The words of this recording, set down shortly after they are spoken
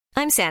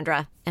I'm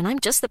Sandra, and I'm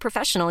just the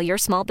professional your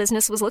small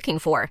business was looking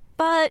for.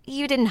 But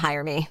you didn't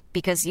hire me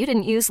because you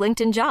didn't use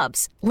LinkedIn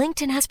Jobs.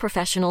 LinkedIn has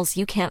professionals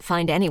you can't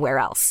find anywhere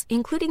else,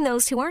 including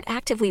those who aren't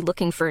actively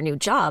looking for a new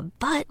job,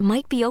 but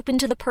might be open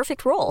to the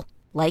perfect role,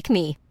 like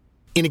me.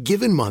 In a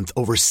given month,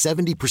 over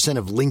 70%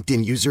 of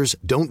LinkedIn users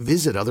don't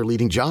visit other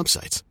leading job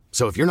sites.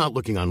 So if you're not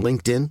looking on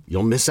LinkedIn,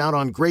 you'll miss out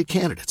on great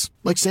candidates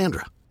like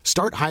Sandra.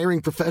 Start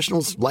hiring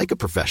professionals like a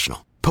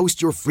professional.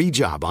 Post your free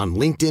job on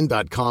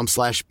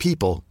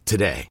linkedin.com/people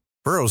today.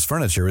 Burrow's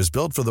furniture is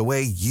built for the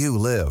way you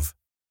live.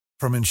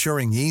 From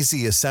ensuring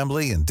easy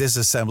assembly and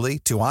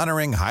disassembly to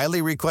honoring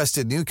highly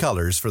requested new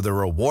colors for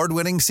their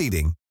award-winning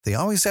seating, they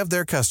always have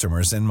their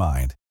customers in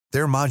mind.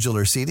 Their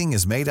modular seating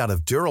is made out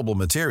of durable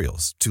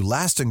materials to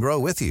last and grow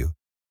with you.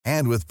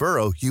 And with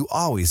Burrow, you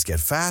always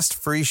get fast,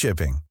 free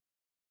shipping.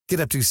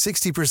 Get up to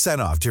 60%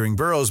 off during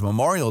Burrow's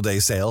Memorial Day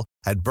sale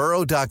at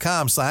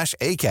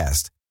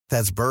burrow.com/ACAST.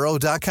 That's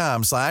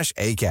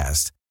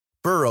burrow.com/ACAST.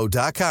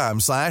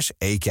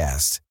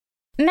 burrow.com/ACAST.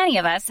 Many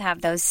of us have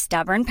those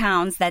stubborn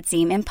pounds that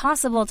seem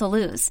impossible to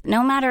lose,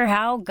 no matter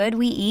how good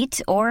we eat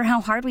or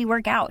how hard we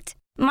work out.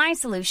 My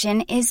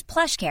solution is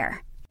PlushCare.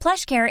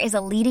 PlushCare is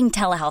a leading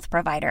telehealth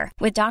provider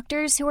with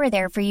doctors who are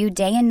there for you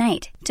day and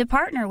night to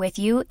partner with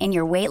you in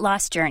your weight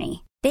loss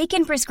journey. They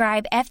can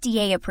prescribe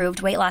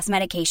FDA-approved weight loss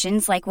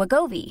medications like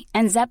Wegovy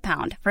and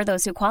Zepbound for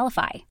those who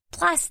qualify.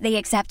 Plus, they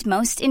accept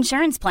most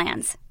insurance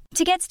plans.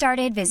 To get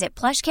started, visit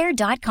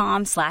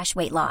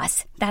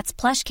plushcare.com/weightloss. That's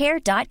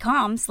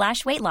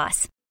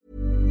plushcare.com/weightloss.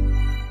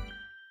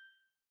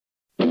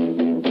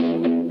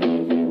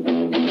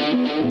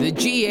 The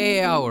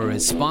GA Hour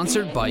is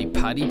sponsored by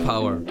Paddy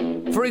Power.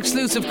 For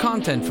exclusive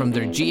content from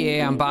their GA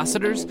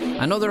ambassadors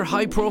and other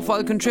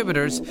high-profile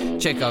contributors,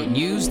 check out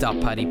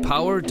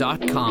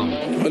news.paddypower.com.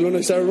 And when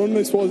I started running,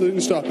 I suppose I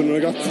didn't stop, and when I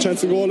got the chance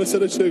to go, I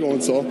said I should go,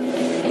 so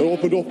I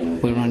opened up.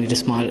 We're only the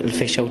small little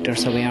fish out there,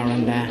 so we are,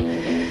 and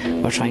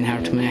we're trying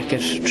hard to make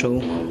it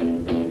through.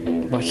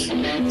 But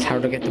it's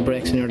hard to get the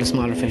breaks when you're the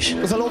smaller fish.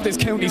 Because I love this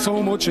county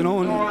so much, you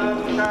know, and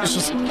it's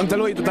just, I'm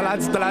delighted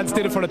that the lads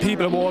did it for the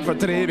people of Waterford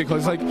today,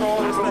 because like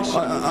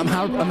I'm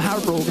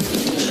heartbroken.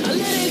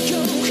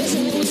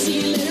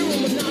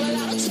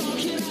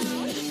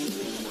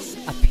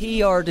 A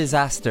PR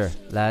disaster,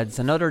 lads.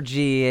 Another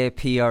GAA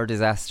PR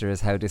disaster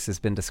is how this has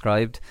been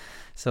described.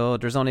 So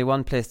there's only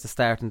one place to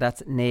start, and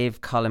that's Naomh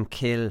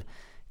Colmcille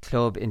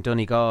club in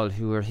Donegal,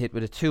 who were hit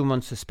with a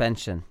 2-month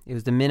suspension. It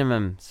was the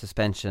minimum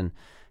suspension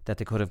that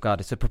they could have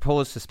got. It's a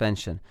proposed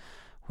suspension.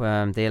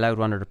 They allowed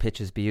one of their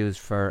pitches be used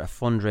for a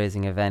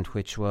fundraising event,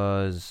 which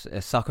was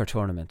a soccer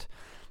tournament.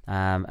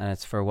 And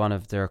it's for one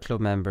of their club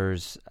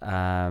members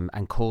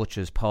and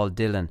coaches, Paul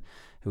Dillon,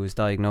 who was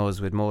diagnosed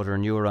with motor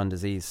neuron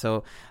disease.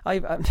 So I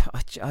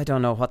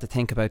don't know what to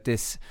think about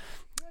this.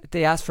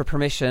 They asked for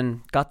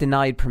permission, got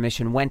denied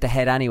permission, went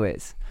ahead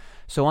anyways.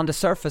 So on the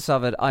surface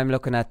of it, I'm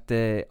looking at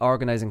the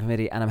organising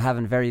committee and I'm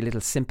having very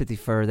little sympathy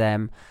for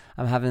them.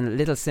 I'm having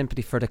little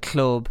sympathy for the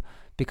club,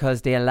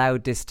 because they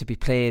allowed this to be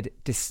played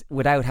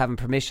without having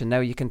permission. Now,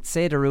 you can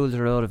say the rules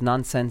are a load of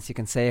nonsense, you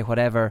can say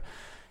whatever.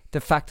 The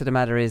fact of the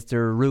matter is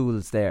there are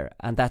rules there,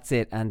 and that's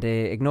it. And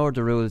they ignored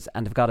the rules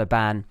and they've got a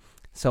ban.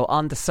 So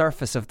on the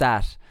surface of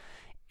that,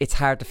 it's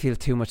hard to feel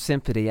too much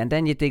sympathy. And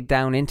then you dig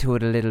down into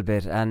it a little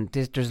bit, and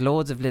there's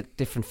loads of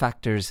different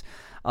factors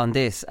on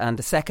this. And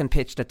the second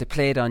pitch that they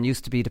played on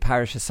used to be the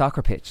parish's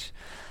soccer pitch.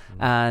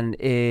 And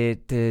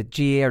the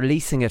GA are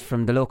leasing it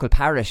from the local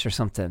parish or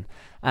something.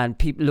 And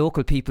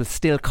local people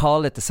still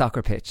call it the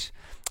soccer pitch.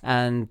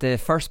 And the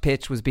first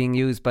pitch was being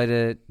used by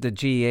the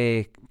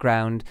GA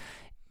ground.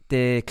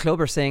 The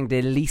club are saying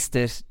they leased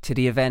it to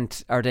the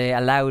event, or they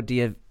allowed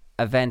the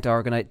event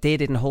organised. They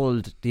didn't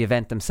hold the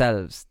event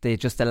themselves. They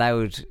just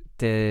allowed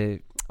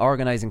the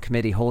organising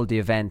committee hold the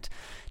event.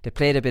 They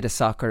played a bit of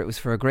soccer. It was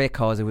for a great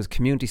cause. It was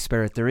community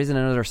spirit. There isn't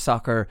another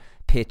soccer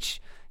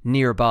pitch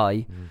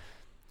nearby.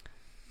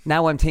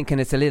 Now I'm thinking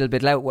it's a little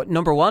bit loud.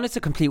 Number one, it's a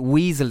complete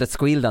weasel that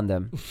squealed on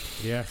them.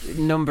 Yeah.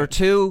 Number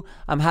two,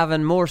 I'm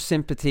having more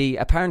sympathy.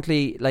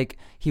 Apparently, like,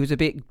 he was a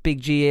big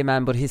GA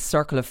man, but his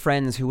circle of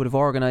friends who would have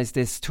organised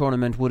this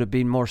tournament would have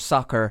been more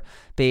soccer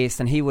based,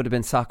 and he would have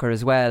been soccer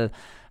as well.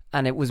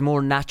 And it was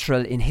more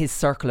natural in his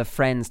circle of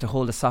friends to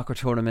hold a soccer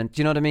tournament, do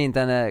you know what I mean,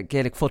 than a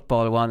Gaelic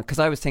football one. Because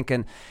I was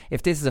thinking,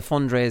 if this is a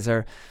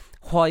fundraiser,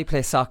 why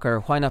play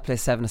soccer? Why not play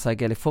 7-a-side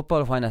Gaelic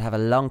football? Why not have a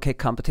long kick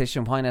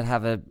competition? Why not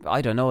have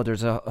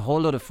there's a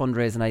whole lot of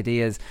fundraising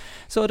ideas.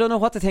 So I don't know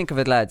what to think of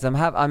it, lads.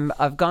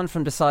 I've gone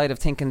from the side of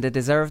thinking they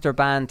deserve their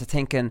ban to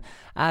thinking,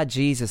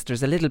 Jesus,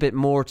 there's a little bit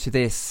more to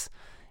this.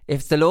 If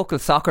it's the local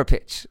soccer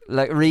pitch,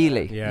 like,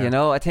 really, Yeah. you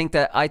know, I think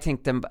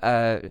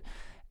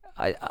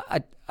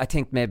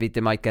maybe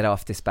they might get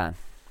off this ban.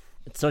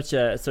 It's such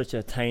a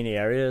tiny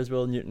area as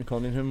well, Newton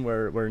Cunningham,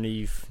 where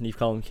Naomh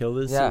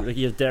Colmcille is. Yeah. So, like,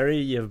 you have Derry,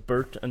 you have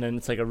Burt, and then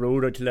it's like a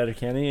road out to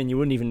Letterkenny, and you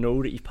wouldn't even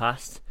know that you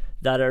passed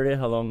that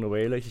area along the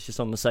way. Like, it's just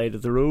on the side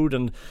of the road,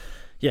 and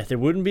yeah, there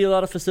wouldn't be a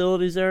lot of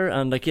facilities there,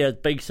 and like, yeah,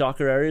 big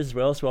soccer areas as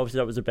well. So obviously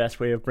that was the best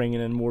way of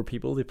bringing in more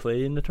people to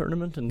play in the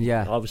tournament, and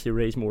obviously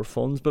raise more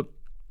funds. But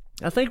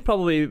I think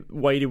probably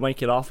why they might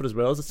get off it as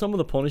well is that some of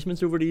the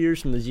punishments over the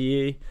years from the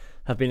GAA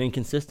have been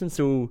inconsistent.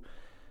 So,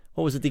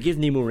 what was it? They gave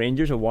Nemo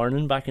Rangers a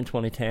warning back in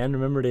 2010.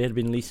 Remember, they had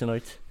been leasing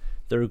out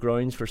their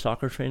grounds for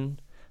soccer training,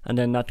 and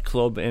then that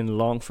club in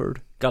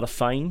Longford got a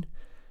fine,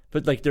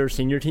 but like their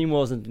senior team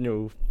wasn't,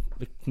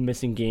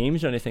 missing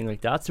games or anything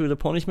like that. So the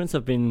punishments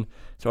have been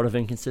sort of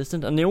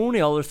inconsistent. And the only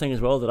other thing as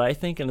well that I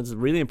think, and it's a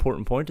really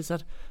important point, is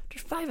that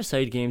there's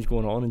 5-a-side games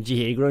going on in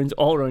GAA grounds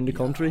all around the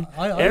country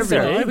every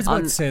day. I was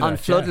about to say on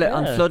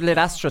floodlit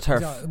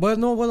AstroTurf.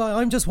 Yeah,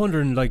 I'm just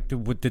wondering, like,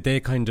 did they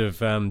kind of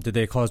did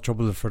they cause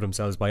trouble for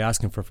themselves by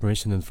asking for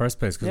permission in the first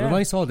place? Because when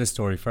I saw this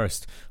story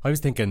first, I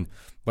was thinking,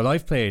 well,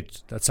 I've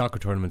played at soccer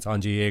tournaments on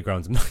GAA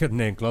grounds. I'm not going to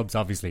name clubs,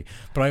 obviously,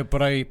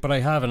 but I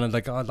have, and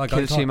like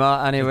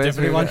Kilshima, anyways.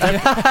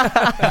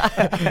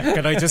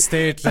 Can I just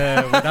state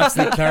with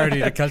absolute clarity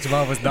that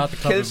Kilshima was not the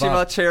club Kilshima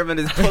involved? Chairman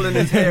is pulling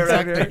his hair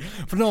out here.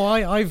 But no,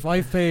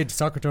 I've played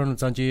soccer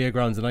tournaments on GAA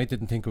grounds, and I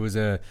didn't think it was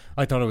I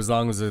thought it was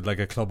long as like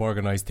a club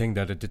organised thing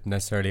that it didn't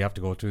necessarily have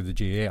to go through the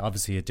GAA.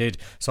 Obviously it did.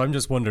 So I'm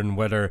just wondering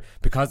whether,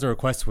 because the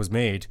request was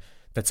made,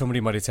 that somebody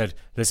might have said,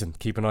 listen,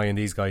 keep an eye on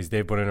these guys,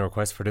 they've put in a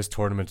request for this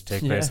tournament to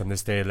take place on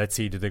this day, let's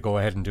see, did they go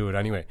ahead and do it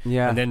anyway,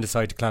 and then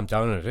decide to clamp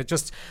down on it. It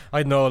just,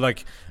 I know,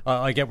 like,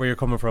 I get where you're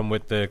coming from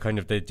with the kind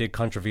of, they did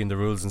contravene the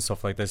rules and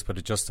stuff like this, but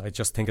I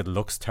just think it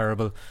looks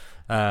terrible.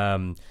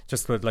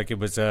 Just like it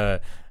was a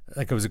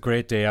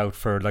great day out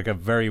for like a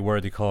very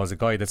worthy cause, a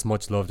guy that's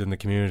much loved in the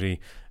community,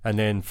 and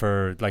then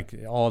for like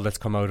all that's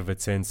come out of it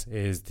since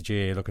is the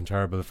GAA looking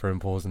terrible for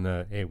imposing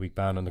a 8-week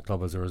ban on the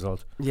club as a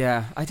result.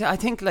 Yeah, I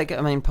think, like, I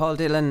mean, Paul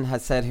Dillon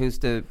has said, who's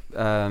the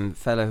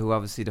fella who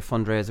obviously the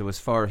fundraiser was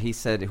for, he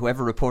said,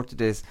 whoever reported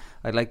this,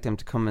 I'd like them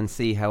to come and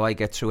see how I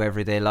get through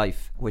everyday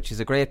life, which is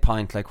a great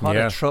point. Like, what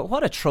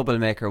a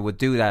troublemaker would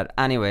do that.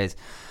 Anyways,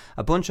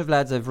 a bunch of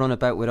lads I've run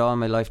about with all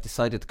my life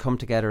decided to come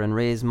together and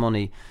raise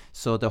money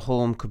so the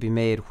home could be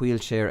made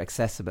wheelchair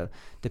accessible.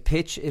 The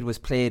pitch it was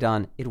played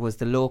on, it was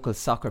the local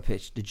soccer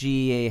pitch. The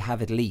GAA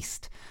have it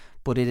leased,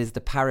 but it is the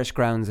parish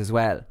grounds as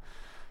well.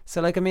 So,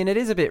 like, I mean, it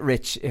is a bit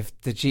rich if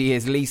the GAA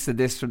is leasing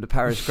this from the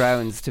parish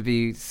grounds to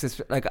be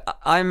like.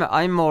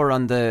 I'm more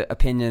on the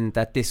opinion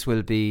that this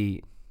will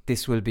be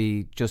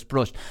just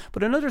brushed.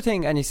 But another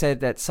thing, and you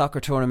said that soccer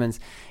tournaments,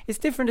 it's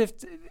different. If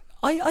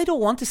I don't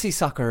want to see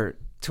soccer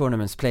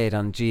tournaments played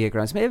on GAA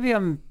grounds. Maybe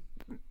I'm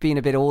being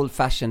a bit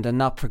old-fashioned and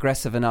not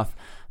progressive enough,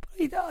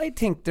 but I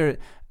think there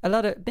a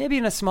lot of, maybe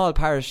in a small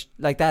parish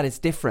like that it's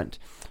different,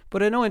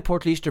 but I know in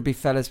Port Leicester be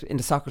fellas in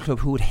the soccer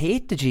club who would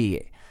hate the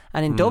GAA,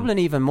 and in Dublin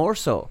even more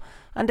so,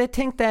 and they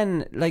think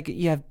then, like,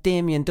 you have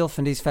Damien Duff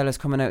and these fellas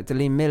coming out to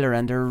Liam Miller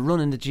and they're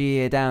running the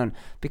GAA down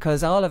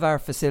because all of our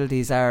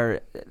facilities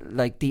are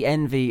like the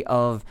envy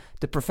of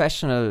the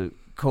professional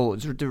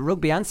codes. The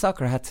rugby and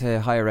soccer had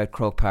to hire out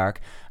Croke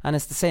Park, and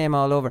it's the same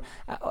all over.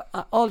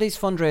 All these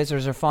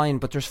fundraisers are fine,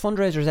 but there's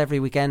fundraisers every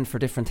weekend for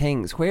different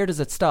things. Where does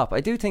it stop?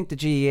 I do think the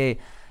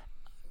GAA,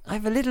 I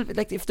have a little bit,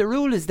 like, if the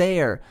rule is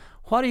there,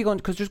 what are you going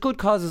to, because there's good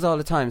causes all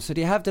the time, so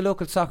do you have the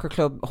local soccer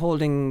club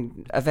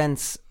holding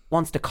events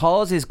once the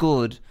cause is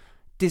good?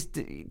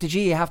 The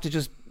GAA have to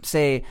just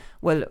say,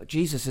 well,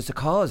 Jesus, it's a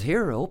cause,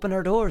 here, open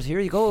our doors, here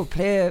you go,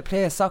 play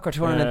a soccer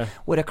tournament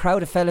with a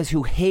crowd of fellas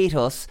who hate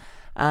us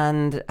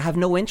and have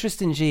no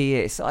interest in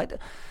GAA. So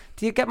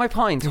do you get my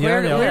point?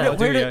 Where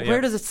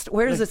does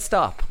it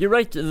stop? You're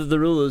right. The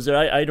rule is there.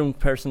 I don't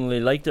personally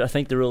like it. I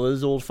think the rule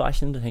is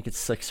old-fashioned. I think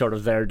it's like sort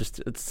of there. Just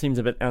it seems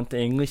a bit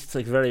anti-English. It's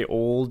like very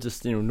old.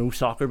 Just, no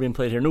soccer being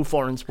played here, no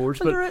foreign sports.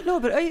 But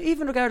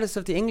even regardless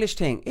of the English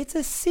thing, it's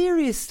a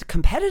serious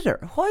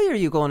competitor. Why are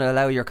you going to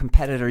allow your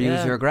competitor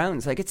use your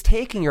grounds? Like, it's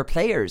taking your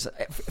players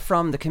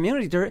from the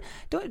community.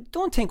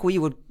 Don't think we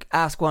would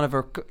ask one of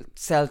our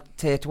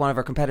to one of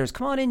our competitors,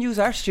 come on in, use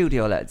our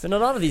studio, lads. And a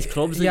lot of these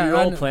clubs, you're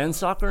all playing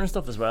soccer and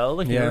stuff as well.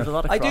 Like, there's a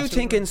lot of I do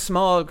think in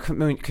small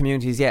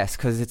communities, yes,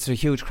 because it's a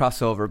huge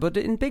crossover. But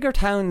in bigger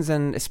towns,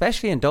 and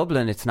especially in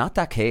Dublin, it's not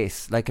that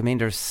case. Like, I mean,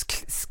 there's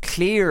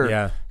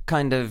clear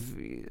kind of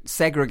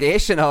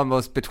segregation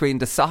almost between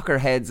the soccer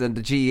heads and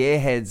the GAA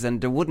heads,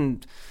 and there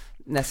wouldn't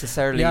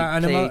necessarily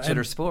play each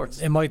other's sports.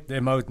 It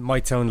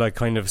might sound like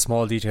kind of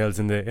small details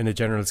in the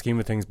general scheme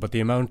of things, but the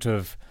amount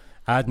of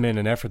admin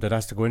and effort that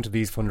has to go into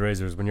these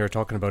fundraisers when you're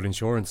talking about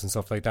insurance and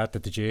stuff like that the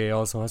GAA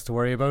also has to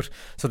worry about,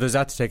 so there's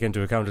that to take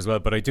into account as well.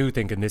 But I do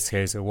think in this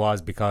case it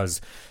was because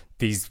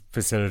these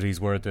facilities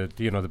were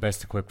the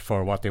best equipped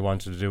for what they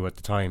wanted to do at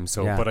the time.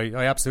 So but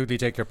I absolutely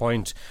take your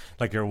point,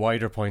 like your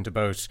wider point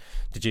about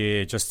the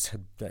GAA just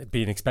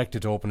being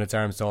expected to open its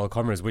arms to all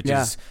comers,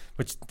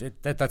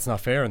 that's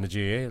not fair on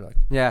the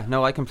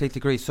GAA. I completely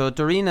agree. So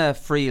Dorina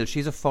Friel,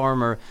 she's a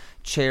former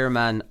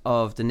chairman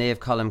of the Naomh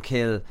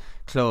Colmcille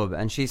club,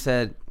 and she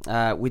said,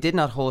 we did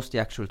not host the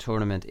actual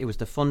tournament. It was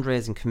the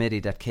fundraising committee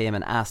that came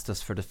and asked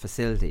us for the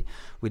facility.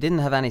 We didn't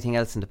have anything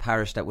else in the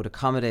parish that would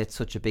accommodate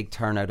such a big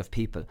turnout of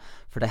people.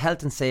 For the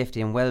health and safety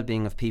and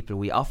well-being of people,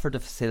 we offered the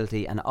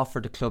facility and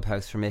offered the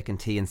clubhouse for making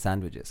tea and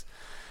sandwiches.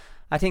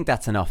 I think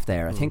that's enough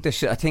there. I think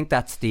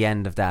that's the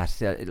end of that.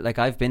 Like,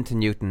 I've been to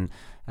Newton.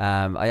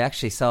 I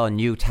actually saw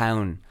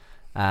Newtown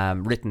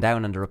written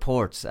down in the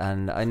reports,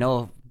 and I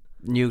know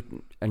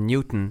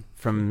Newton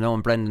from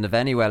knowing Brendan of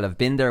Anywell have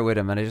been there with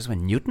him, and I just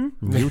went,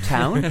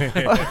 Newtown?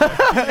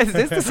 Is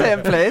this the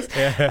same place?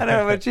 I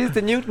know, but geez,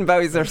 the Newton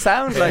boys are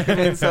sound like. I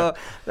mean, so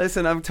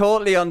listen, I'm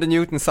totally on the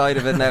Newton side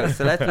of it now.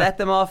 So let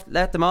them off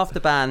the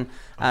ban.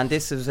 And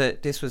this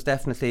was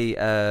definitely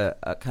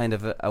a kind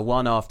of a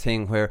one-off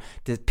thing where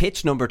the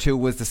pitch number 2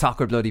 was the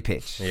soccer bloody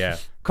pitch. Yeah,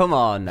 come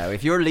on now,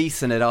 if you're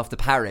leasing it off the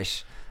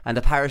parish, and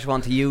the parish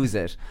want to use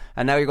it,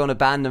 and now you're going to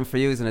ban them for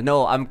using it.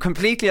 No, I'm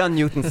completely on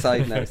Newton's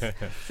side now.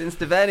 Since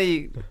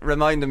Devaney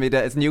reminded me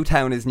that it's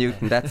Newtown is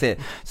Newton, that's it.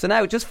 So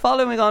now, just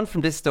following on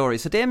from this story,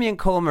 so Damien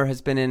Comer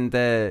has been in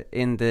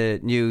the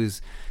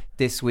news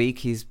this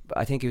week.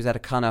 I think he was at a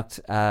Connacht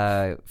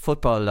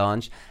football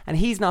launch, and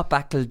he's not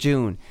back till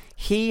June.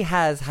 He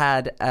has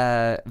had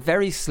a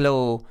very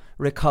slow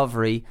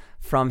recovery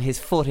from his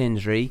foot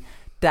injury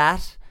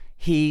that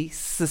he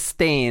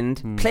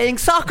sustained playing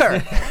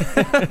soccer.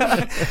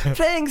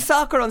 Playing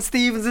soccer on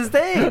Stevens'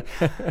 Day.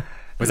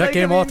 Was that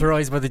game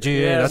authorised by the GAA?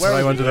 Yeah, that's what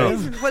I want to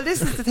know. Well,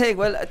 this is the thing.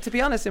 Well, to be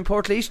honest, in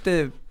Portlaoise,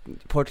 the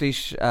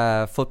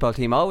Portlaoise football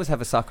team always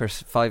have a soccer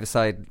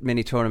five-a-side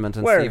mini tournament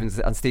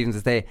on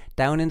Stevens' Day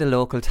down in the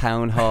local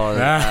town hall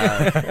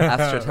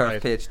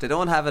AstroTurf pitch. They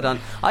don't have it on.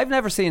 I've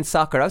never seen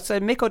soccer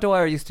outside. Mick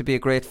O'Dwyer used to be a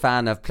great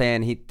fan of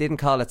playing. He didn't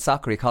call it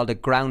soccer; he called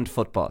it ground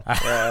football.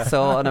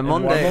 So on a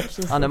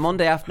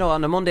Monday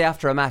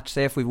after a match,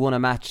 say if we've won a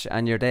match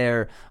and you're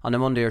there on a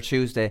Monday or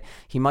Tuesday,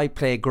 he might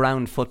play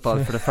ground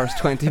football for the first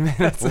 20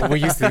 minutes. Well,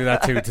 we used to do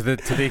that too, to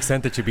the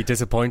extent that you'd be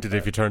disappointed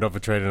if you turned up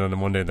at training on a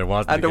Monday and there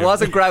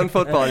wasn't ground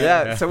football,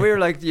 yeah. So we were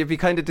like, you'd be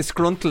kind of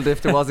disgruntled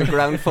if there wasn't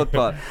ground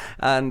football.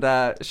 And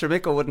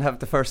Shermicko wouldn't have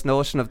the first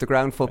notion of the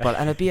ground football.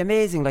 And it'd be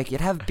amazing, like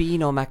you'd have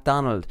Beano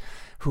MacDonald,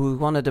 who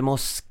one of the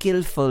most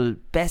skillful,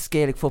 best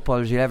Gaelic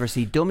footballers you'll ever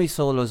see, dummy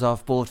solos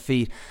off both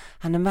feet,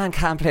 and the man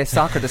can't play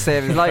soccer to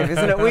save his life.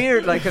 Isn't it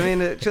weird? Like, I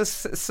mean, it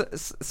just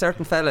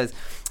certain fellas.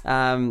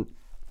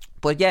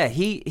 But yeah,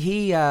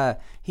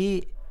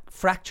 he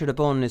fractured a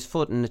bone in his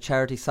foot in a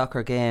charity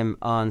soccer game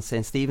on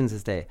St.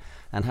 Stephen's Day,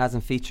 and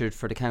hasn't featured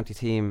for the county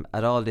team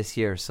at all this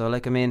year. So,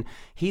 like, I mean,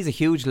 he's a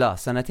huge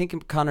loss. And I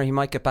think, Conor, he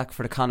might get back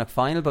for the Connacht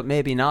final, but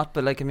maybe not.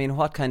 But, like, I mean,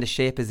 what kind of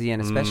shape is he in,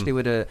 especially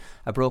with a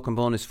broken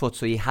bone in his foot?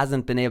 So he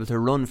hasn't been able to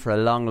run for a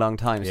long, long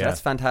time. So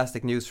that's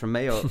fantastic news from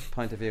Mayo's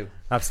point of view.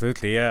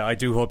 Absolutely, yeah. I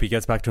do hope he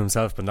gets back to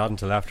himself, but not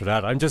until after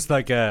that. I'm just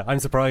like, I'm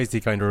surprised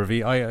he kind of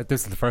revealed.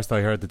 This is the first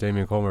I heard that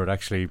Damien Comer had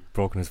actually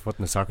broken his foot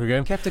in a soccer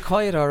game. Kept it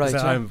quiet, all right.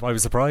 I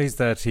was surprised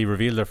that he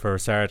revealed it for a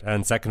start,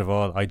 and second of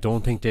all, I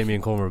don't think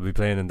Damien Comer will be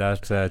playing in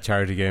that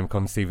charity game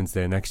come Stephen's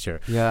Day next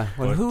year. Yeah,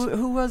 well,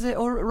 who was it?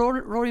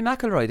 Rory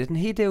McIlroy, didn't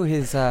he do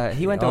his?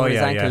 He went over his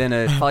ankle in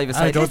a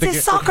five-a-side.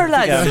 It's soccer,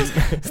 lads.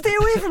 Just stay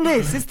away from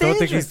this. It's dangerous. Don't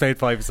think he's played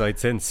five-a-side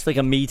since. It's like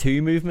a Me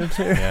Too movement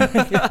here.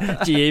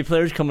 GA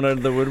players coming out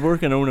of the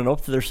woodwork and owning up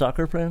to their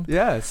soccer playing.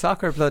 Yeah,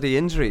 soccer bloody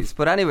injuries.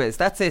 But anyways,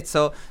 that's it.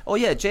 So,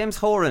 James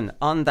Horan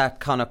on that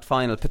Connacht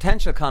final,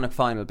 potential Connacht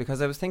final,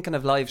 because I was thinking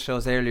of live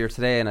shows earlier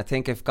today, and I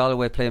think if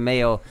Galway play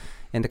Mayo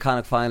in the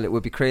Connacht final, it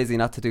would be crazy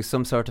not to do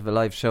some sort of a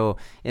live show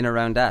in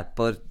around that.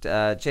 But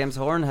James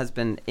Horan has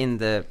been in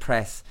the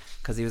press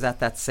because he was at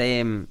that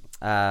same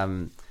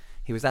the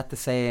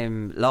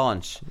same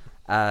launch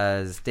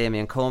as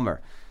Damien Comer,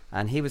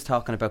 and he was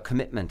talking about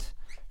commitment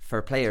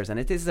for players, and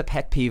it is a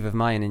pet peeve of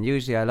mine, and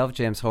usually I love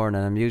James Horan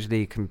and I'm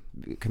usually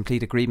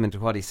complete agreement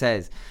with what he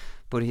says,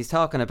 but he's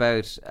talking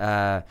about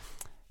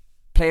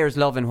players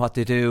loving what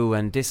they do,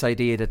 and this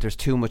idea that there's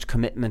too much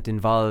commitment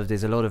involved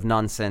is a load of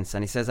nonsense.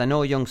 And he says, I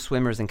know young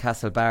swimmers in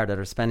Castlebar that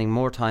are spending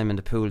more time in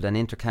the pool than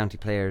inter-county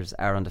players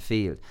are on the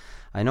field.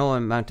 I know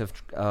an amount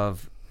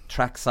of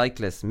track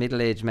cyclists,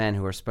 middle-aged men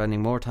who are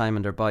spending more time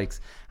on their bikes,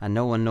 and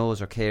no one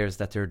knows or cares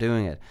that they're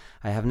doing it.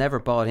 I have never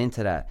bought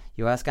into that.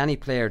 You ask any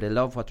player, they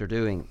love what they're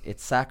doing.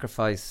 It's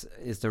sacrifice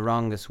is the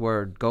wrongest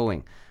word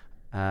going.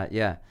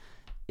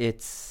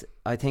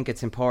 I think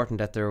it's important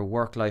that their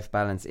work-life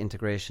balance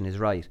integration is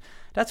right.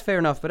 That's fair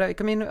enough, but I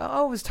mean, I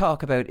always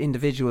talk about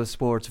individual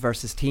sports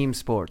versus team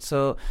sports.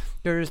 So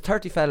there's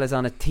 30 fellas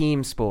on a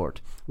team sport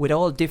with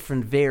all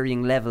different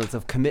varying levels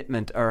of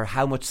commitment or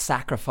how much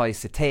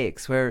sacrifice it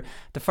takes, where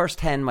the first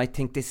 10 might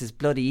think this is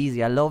bloody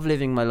easy, I love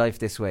living my life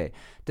this way.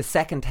 The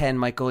second 10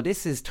 might go,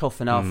 this is tough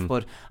enough,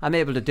 but I'm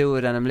able to do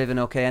it and I'm living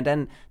okay. And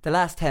then the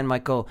last 10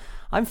 might go,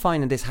 I'm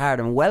finding this hard,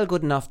 I'm well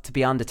good enough to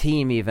be on the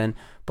team even,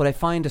 but I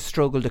find the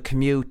struggle, the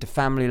commute, the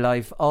family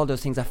life, all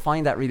those things, I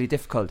find that really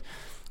difficult.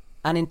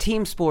 And in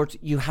team sport,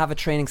 you have a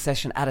training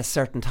session at a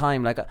certain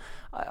time. Like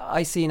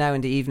I see now in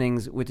the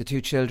evenings with the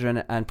two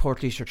children and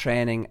Portlaoise are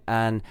training,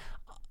 and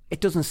it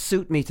doesn't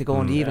suit me to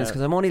go in the evenings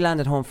because I'm only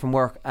landed home from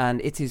work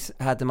and Itzy's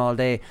had them all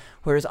day.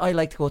 Whereas I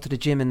like to go to the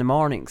gym in the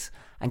mornings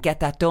and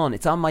get that done.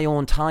 It's on my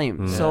own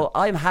time. So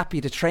I'm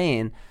happy to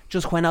train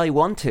just when I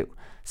want to.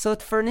 So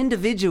for an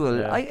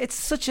individual, it's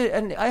such a...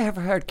 And I have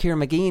heard Ciara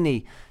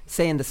McGeaney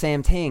saying the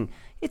same thing.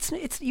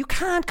 it's you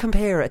can't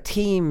compare a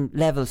team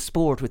level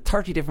sport with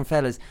 30 different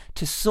fellas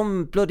to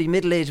some bloody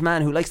middle-aged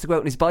man who likes to go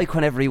out on his bike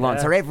whenever he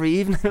wants or every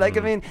evening. Like,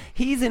 I mean,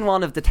 he's in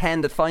one of the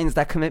 10 that finds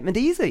that commitment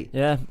easy.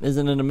 Yeah,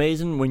 isn't it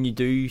amazing when you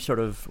do sort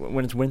of,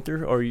 when it's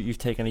winter or you've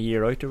taken a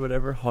year out or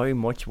whatever, how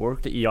much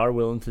work that you are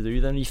willing to do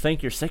then? You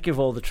think you're sick of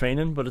all the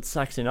training, but it's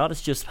actually not.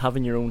 It's just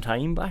having your own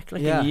time back.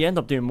 Like, and you end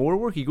up doing more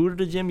work. You go to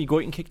the gym, you go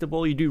out and kick the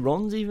ball, you do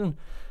runs even,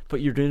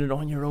 but you're doing it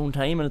on your own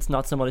time, and it's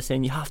not somebody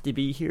saying you have to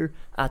be here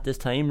at this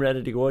time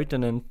ready to go out,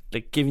 and then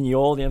like giving you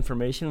all the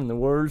information in the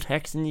world,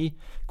 texting you,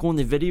 going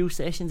to video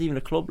sessions even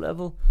at club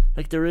level.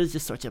 Like, there is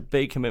just such a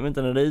big commitment,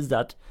 and it is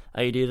that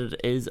idea that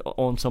it is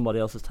on somebody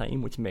else's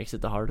time which makes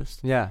it the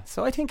hardest. Yeah,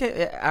 so I think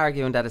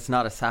arguing that it's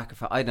not a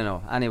sacrifice, I don't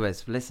know.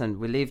 Anyways, listen,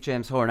 we'll leave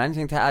James Horan.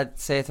 Anything to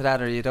say to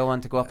that, or you don't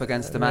want to go up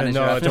against the manager?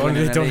 No,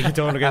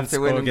 don't against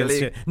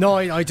it. No,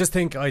 I just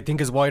think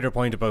his wider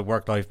point about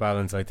work-life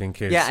balance, I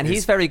think is, and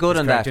he's very good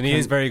on correct, that, and he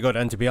is very good.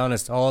 And to be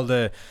honest, all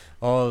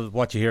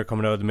what you hear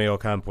coming out of the Mayo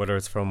camp, whether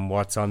it's from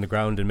what's on the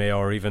ground in Mayo,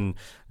 or even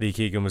Lee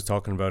Keegan was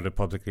talking about it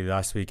publicly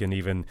last week, and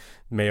even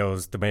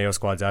the Mayo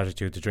squad's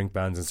attitude to drink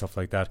bans and stuff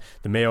like that,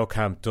 the Mayo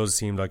camp does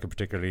seem like a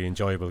particularly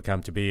enjoyable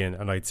camp to be in,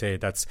 and I'd say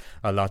that's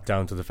a lot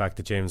down to the fact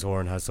that James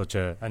Horan has such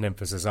an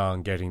emphasis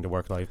on getting the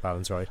work-life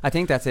balance right. I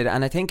think that's it,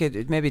 and I think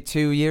it maybe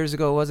 2 years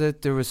ago, was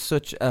it, there was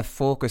such a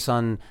focus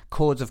on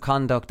codes of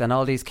conduct and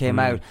all these came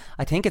out.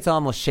 I think it's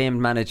almost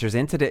shamed managers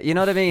into it, you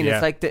know what I mean?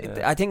 It's like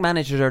I think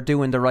managers are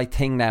doing the right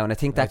thing now, and I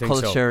think that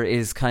culture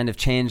is kind of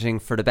changing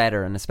for the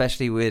better, and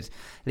especially with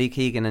Lee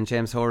Keegan and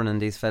James Horan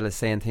and these fellas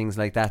saying things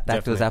like that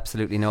does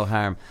absolutely no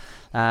harm.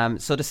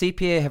 So the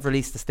CPA have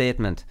released a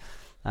statement,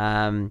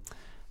 and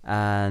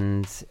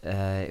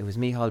it was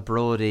Micheál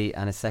Brodie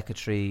and his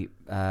secretary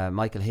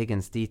Michael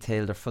Higgins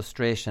detailed their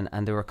frustration,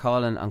 and they were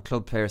calling on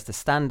club players to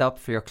stand up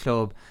for your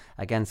club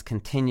against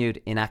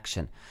continued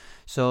inaction.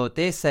 So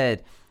they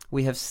said,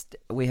 we have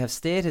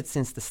stated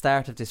since the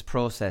start of this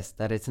process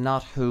that it's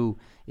not who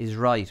is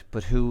right,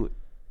 but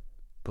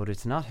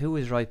it's not who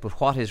is right, but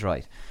what is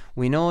right.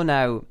 We know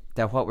now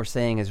that what we're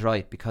saying is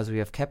right because we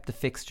have kept the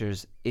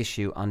fixtures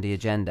issue on the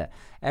agenda.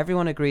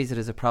 Everyone agrees it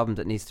is a problem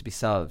that needs to be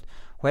solved.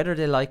 Whether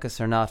they like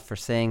us or not for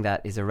saying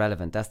that is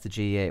irrelevant. That's the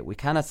GAA. We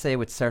cannot say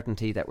with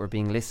certainty that we're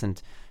being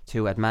listened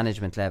to at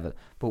management level,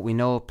 but we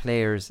know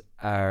players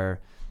are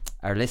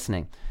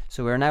listening.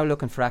 So we're now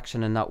looking for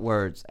action and not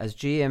words. As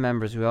GAA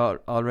members, we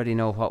already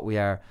know what we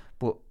are,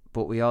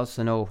 but we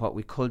also know what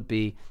we could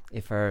be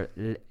if our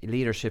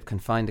leadership can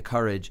find the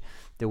courage,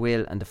 the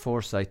will and the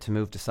foresight to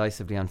move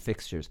decisively on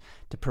fixtures.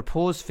 The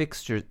proposed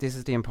fixtures, this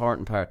is the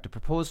important part, the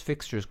proposed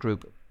fixtures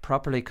group,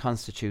 properly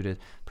constituted,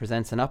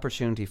 presents an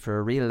opportunity for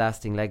a real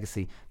lasting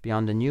legacy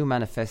beyond the new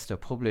manifesto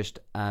published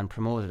and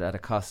promoted at a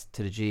cost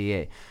to the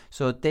GAA.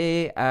 So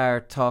they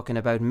are talking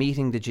about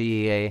meeting the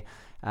GAA.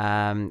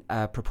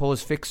 A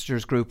proposed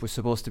fixtures group was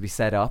supposed to be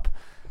set up.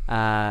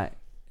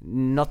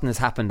 Nothing has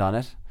happened on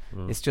it.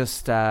 It's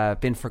just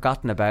been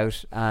forgotten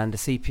about, and the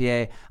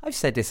CPA, I've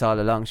said this all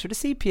along, sure, the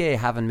CPA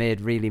haven't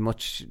made really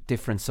much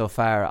difference so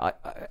far.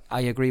 I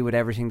agree with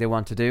everything they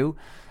want to do.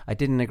 I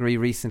didn't agree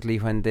recently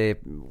when they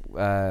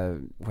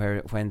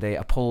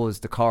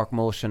opposed the Cork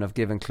motion of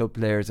giving club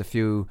players a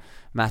few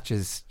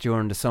matches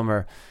during the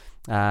summer.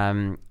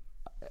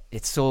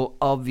 It's so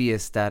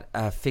obvious that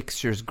a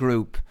fixtures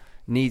group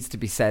needs to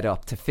be set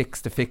up to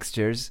fix the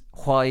fixtures.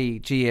 Why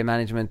GA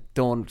management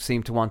don't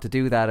seem to want to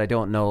do that, I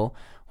don't know.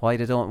 Why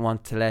they don't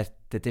want to let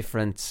the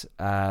different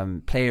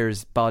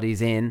players'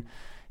 bodies in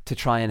to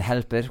try and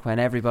help it, when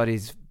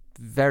everybody's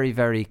very,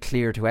 very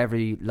clear to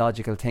every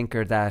logical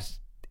thinker that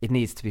it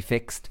needs to be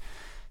fixed.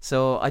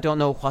 So I don't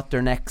know what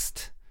their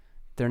next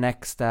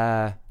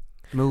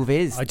move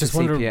is. I just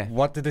wonder,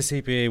 what did the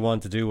CPA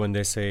want to do when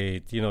they say,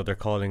 they're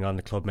calling on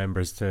the club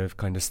members to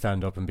kind of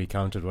stand up and be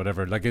counted,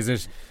 whatever? Like, is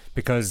it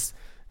because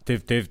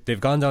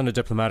they've gone down the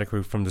diplomatic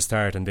route from the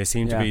start, and they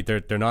seem to be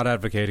they're not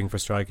advocating for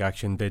strike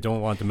action. They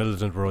don't want the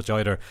militant approach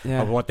either.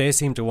 But what they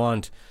seem to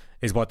want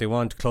is what they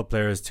want club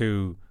players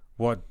to.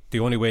 What the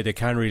only way they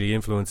can really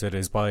influence it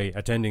is by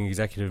attending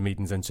executive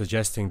meetings and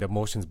suggesting that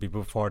motions be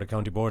put forward at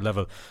county board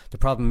level. The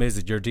problem is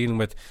that you're dealing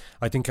with,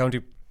 I think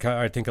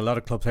a lot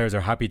of club players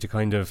are happy to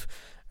kind of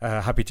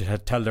happy to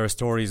tell their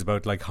stories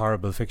about like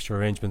horrible fixture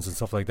arrangements and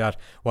stuff like that.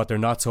 What they're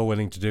not so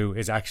willing to do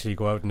is actually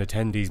go out and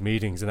attend these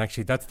meetings, and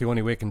actually that's the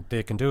only way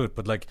they can do it.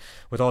 But like,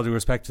 with all due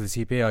respect to the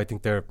CPA, I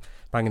think they're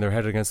banging their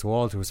head against the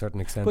wall to a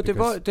certain extent. But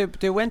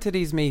they went to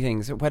these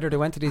meetings. Whether they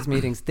went to these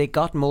meetings, they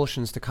got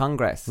motions to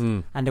Congress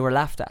and they were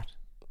laughed at.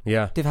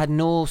 Yeah, they've had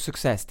no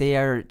success. They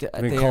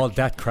called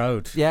that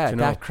crowd. Yeah,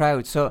 that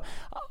crowd. So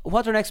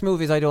what their next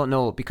move is, I don't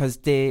know, because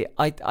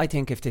I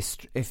think if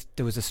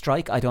there was a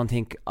strike, I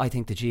think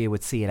the GA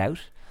would see it out.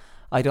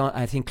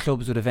 I think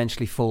clubs would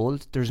eventually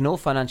fold. There's no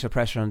financial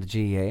pressure on the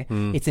GA.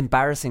 It's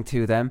embarrassing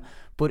to them,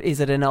 but is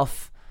it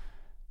enough?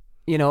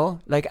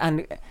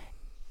 And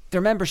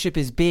their membership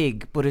is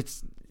big, but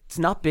it's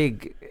not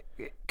big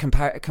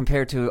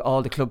compared to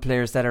all the club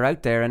players that are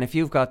out there. And if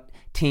you've got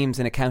teams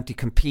in a county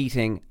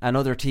competing and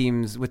other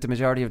teams with the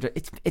majority of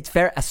it's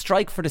very, a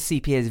strike for the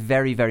CPA is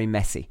very, very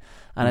messy,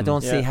 and I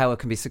don't see how it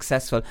can be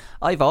successful.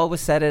 I've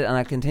always said it, and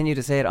I continue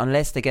to say it,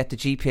 unless they get the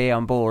GPA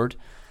on board,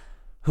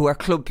 who are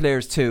club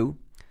players too.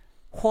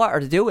 What are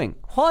they doing?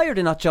 Why are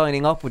they not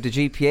joining up with the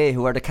GPA,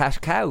 who are the cash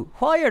cow?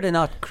 Why are they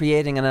not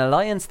creating an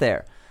alliance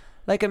there?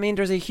 Like, I mean,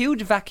 there's a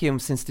huge vacuum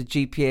since the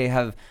GPA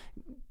have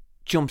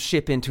jumped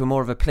ship into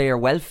more of a player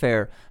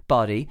welfare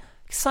body.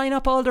 Sign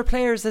up all their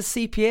players as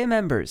CPA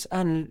members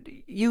and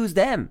use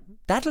them.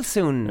 That'll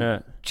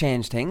soon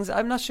change things.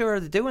 I'm not sure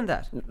they're doing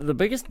that. The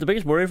biggest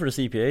worry for the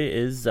CPA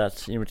is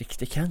that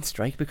they can't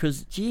strike,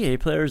 because GA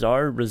players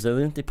are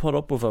resilient. They put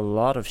up with a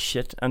lot of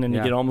shit, and then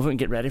they get on with it and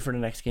get ready for the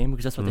next game,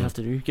 because that's what they have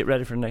to do, get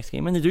ready for the next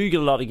game. And they do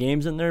get a lot of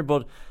games in there,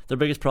 but their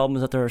biggest problem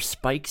is that there are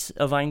spikes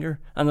of anger,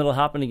 and it'll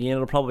happen again.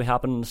 It'll probably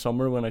happen in the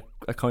summer when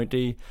a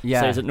county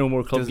says that no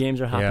more club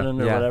games are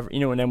happening or whatever,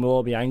 and then we'll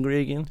all be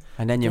angry again.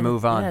 And then you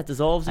move on. Yeah, it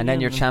dissolves and again.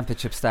 then your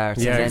championship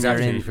starts. Yeah, and then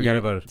exactly. You forget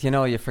about it.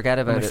 You forget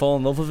about it. You fall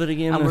in love with it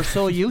again. And we're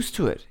so used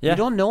to it. You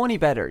don't know any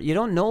better. You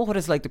don't know what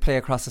it's like to play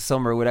across the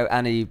summer without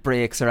any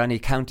breaks or any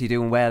county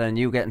doing well and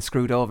you getting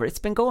screwed over. It's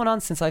been going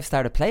on since I've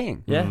started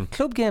playing.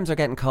 Club games are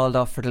getting called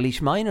off for the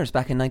Laois Minors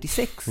back in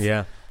 96.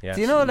 Yeah. Do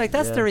you know, like,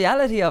 that's the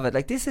reality of it.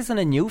 Like, this isn't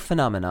a new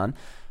phenomenon.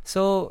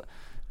 So,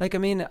 like, I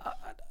mean,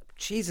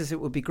 Jesus, it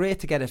would be great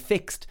to get it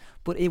fixed,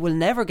 but it will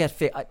never get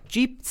fixed.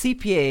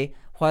 CPA,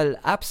 while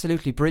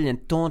absolutely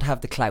brilliant, don't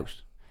have the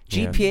clout.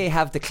 GPA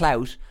have the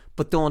clout,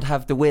 but don't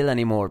have the will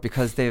anymore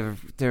because they're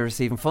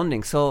receiving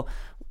funding. So,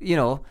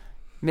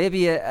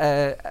 maybe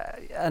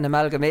an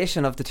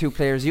amalgamation of the two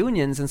players'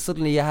 unions, and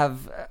suddenly you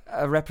have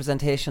a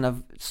representation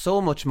of so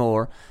much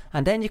more,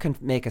 and then you can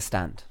make a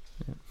stand.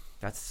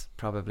 That's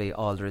probably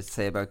all there is to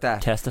say about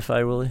that.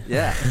 Testify, will he?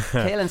 Yeah.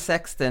 Caelan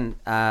Sexton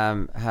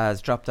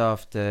has dropped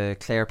off the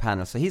Clare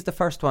panel, so he's the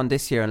first one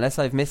this year, unless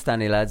I've missed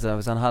any, lads. I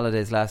was on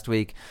holidays last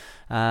week.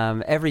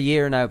 Every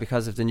year now,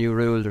 because of the new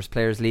rule, there's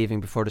players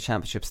leaving before the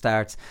championship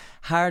starts.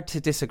 Hard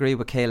to disagree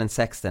with Caelan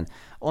Sexton.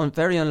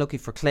 Very unlucky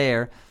for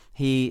Clare.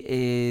 He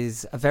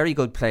is a very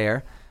good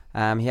player.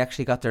 He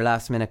actually got their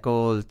last minute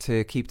goal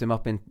to keep them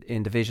up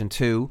in Division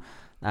 2.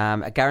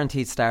 A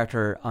guaranteed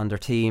starter on their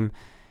team.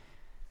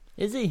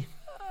 Is he?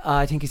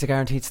 I think he's a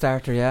guaranteed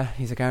starter, yeah.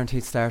 He's a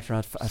guaranteed starter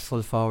at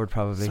full forward,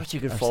 probably. Such a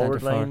good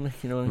forward line.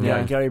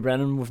 Gary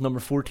Brennan with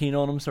number 14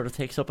 on him sort of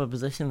takes up a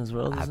position as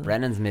well.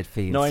 Brennan's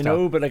midfield. No, I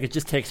know, but like, it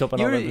just takes up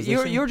another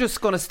position. You're just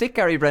going to stick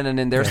Gary Brennan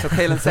in there, so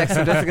Caelan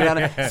Sexton doesn't get on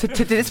it. So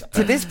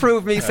to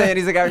disprove me saying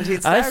he's a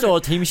guaranteed starter. I saw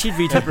a team sheet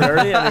read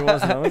temporarily and he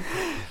wasn't on it.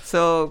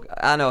 So,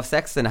 I know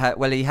Sexton,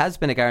 he has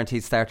been a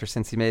guaranteed starter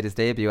since he made his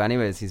debut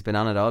anyways. He's been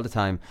on it all the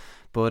time.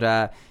 But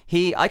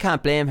I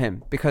can't blame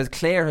him, because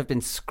Clare have been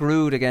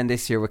screwed again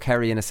this year with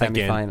Carey in a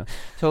semi-final.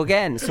 So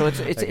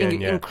it's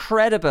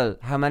incredible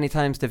how many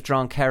times they've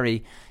drawn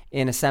Carey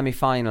in a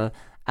semi-final.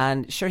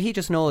 And sure, he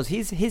just knows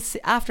his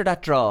after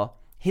that draw,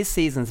 his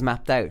season's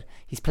mapped out.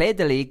 He's played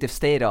the league, they've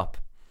stayed up,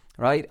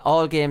 right?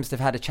 All games they've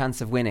had a chance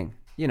of winning,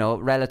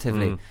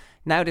 relatively.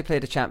 Now they play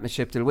the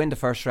championship, they'll win the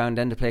first round,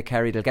 then they play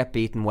Carey, they'll get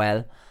beaten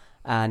well,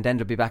 and then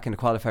they'll be back in the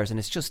qualifiers, and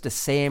it's just the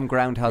same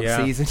groundhog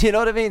season. You know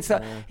what I mean?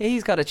 So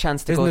he's got a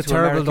chance to go to America. Isn't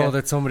it terrible though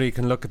that somebody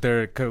can look at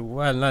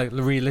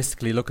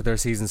realistically look at their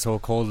season so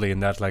coldly,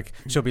 and that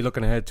should be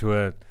looking ahead to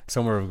a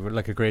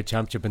great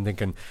championship and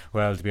thinking,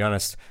 well, to be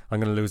honest, we're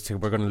going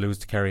to lose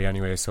to Kerry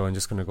anyway, so I'm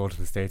just going to go to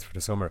the States for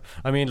the summer.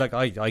 I mean,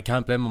 I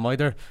can't blame them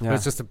either. But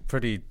it's just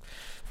a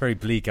very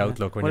bleak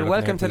outlook when you're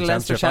welcome to the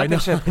Leinster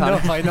Championship.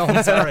 I know,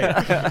 I'm sorry.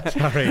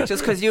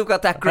 Just because you've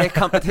got that great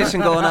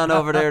competition going on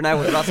over there now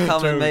with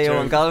Roscommon, Mayo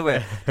and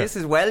Galway. This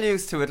is well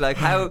used to it. Like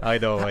how I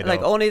know.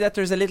 Like only that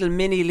there's a little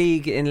mini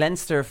league in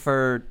Leinster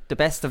for the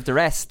best of the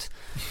rest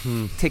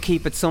to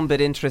keep it some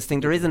bit interesting.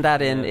 There isn't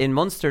that in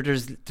Munster.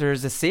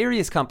 There's a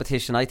serious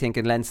competition, I think,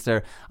 in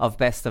Leinster of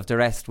best of the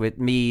rest with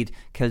Meath,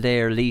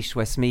 Kildare, Laois,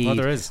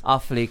 Westmeath,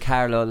 Offaly,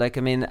 Carlow.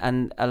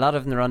 And a lot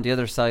of them are on the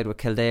other side with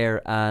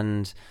Kildare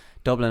and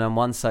Dublin on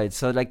one side.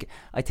 So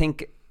I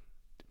think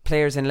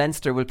players in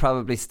Leinster will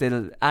probably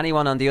still,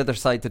 anyone on the other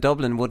side to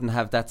Dublin wouldn't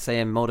have that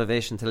same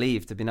motivation to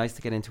leave. It'd be nice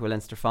to get into a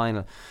Leinster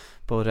final.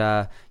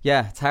 But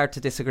it's hard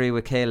to disagree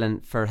with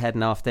Caelan for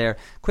heading off there.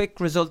 Quick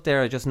result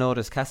there, I just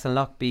noticed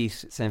Castleknock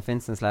beat St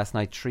Vincent's last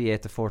night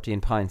 3-8 to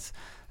 14 points.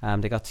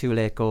 They got 2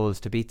 late goals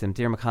to beat them.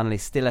 Diarmuid Connolly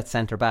still at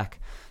centre back.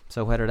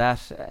 So whether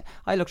that,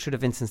 I look through the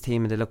Vincent's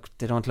team and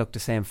they don't look the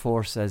same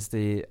force as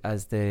they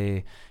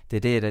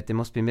did. They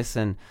must be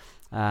missing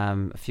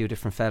a few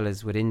different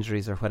fellas with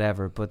injuries or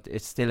whatever, but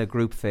it's still a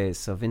group phase,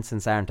 so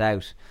Vincent's aren't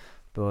out,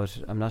 but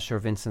I'm not sure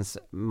Vincent's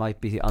might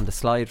be on the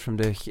slide from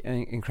the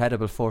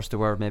incredible force they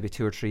were maybe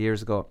 2 or 3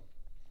 years ago.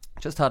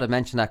 Just thought I'd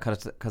mention that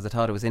because I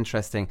thought it was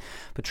interesting.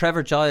 But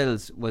Trevor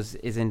Giles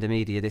is in the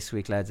media this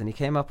week, lads, and he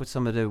came up with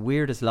some of the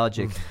weirdest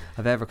logic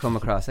I've ever come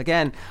across.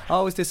 Again,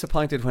 always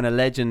disappointed when a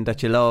legend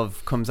that you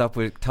love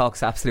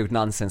talks absolute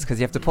nonsense, because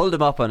you have to pull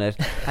them up on it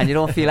and you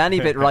don't feel any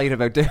bit right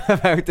about doing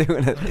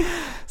it.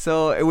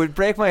 So it would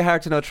break my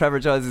heart to know Trevor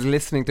Giles is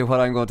listening to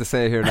what I'm going to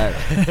say here now.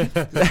 You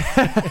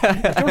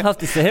don't have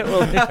to say it,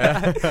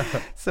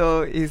 well.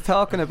 So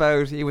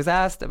he was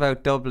asked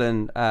about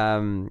Dublin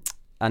and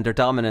their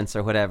dominance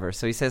or whatever.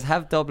 So he says,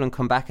 have Dublin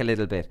come back a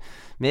little bit.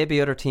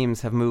 Maybe other teams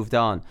have moved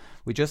on.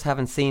 We just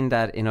haven't seen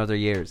that in other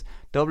years.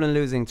 Dublin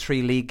losing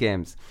 3 league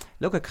games.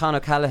 Look at Conor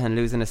Callaghan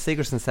losing a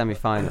Sigerson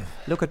semi-final.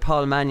 Look at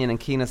Paul Mannion and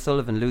Keane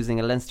O'Sullivan losing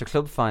a Leinster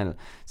Club final.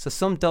 So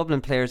some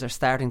Dublin players are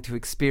starting to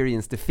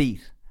experience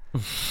defeat.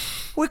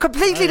 We're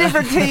completely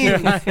different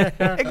teams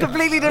in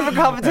completely different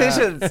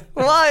competitions.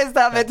 What is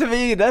that meant to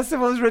mean? That's the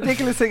most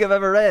ridiculous thing I've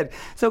ever read.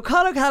 So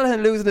Conor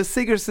Callaghan losing a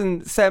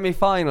Sigerson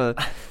semi-final.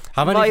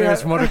 How many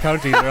players from other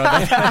counties are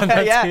on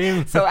that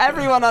team? So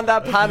everyone on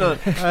that panel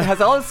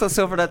has also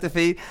suffered that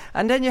defeat.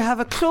 And then you have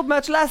a club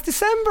match last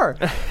December,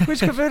 which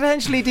could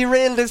potentially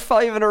derail this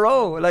 5 in a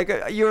row. Like,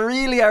 you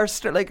really are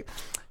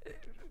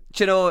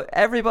you know,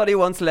 everybody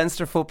wants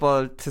Leinster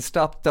football to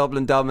stop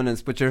Dublin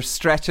dominance, but you're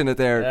stretching it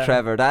there,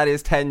 Trevor. That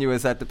is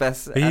tenuous at the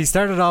best. He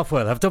started off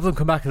well. Have Dublin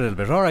come back a little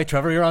bit. All right,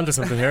 Trevor, you're onto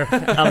something here.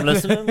 I'm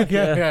listening.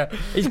 Yeah.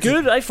 It's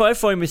good. I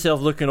find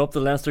myself looking up the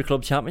Leinster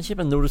Club Championship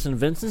and noticing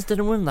Vincent's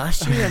didn't win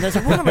last year, and I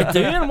said, what am I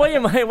doing? Why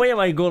am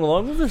I going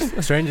along with this?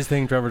 The strangest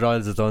thing Trevor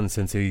Giles has done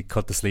since he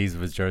cut the sleeves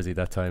of his jersey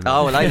that time.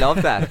 Oh, well, I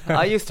love that.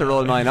 I used to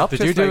roll mine up.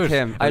 Did just you do like it?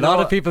 him. A lot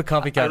of people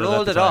copycat. I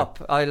rolled it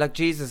up. I like,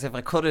 Jesus, if I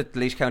cut it, the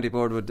Laois County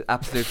Board would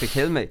absolutely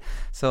kill me.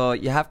 So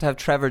you have to have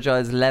Trevor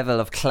Giles'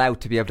 level of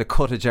clout to be able to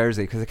cut a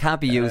jersey, because it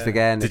can't be used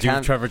again. Did you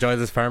have Trevor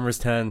Giles' farmer's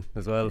tan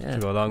as well to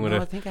go along with it?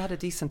 I think I had a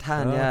decent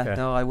tan. Okay.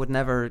 No, I would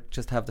never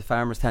just have the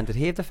farmer's tan. Did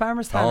he have the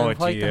farmer's tan? Oh,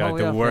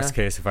 the worst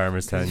case of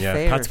farmer's tan. Yeah,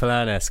 Pat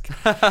Spillane-esque.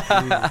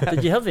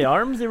 Did you have the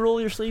arms? They roll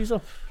your sleeves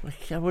up.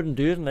 Like, I wouldn't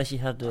do it unless you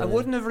had. I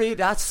wouldn't have really.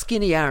 That's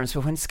skinny arms.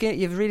 But when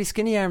you've really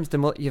skinny arms,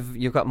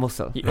 you've got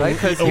muscle, right?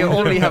 Because you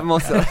only have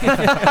muscle. You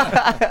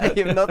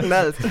have nothing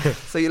else.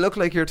 So you look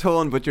like you're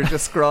toned, but you're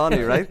just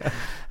scrawny, right?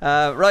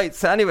 Right.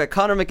 So anyway,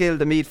 Conor McGill,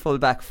 the Meath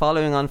fullback,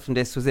 following on from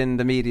this, was in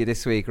the media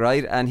this week,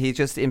 right? And he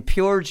just, in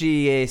pure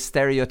GAA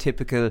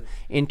stereotypical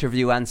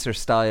interview answer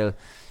style,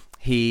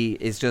 he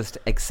is just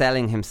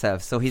excelling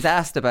himself. So he's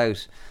asked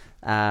about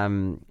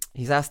the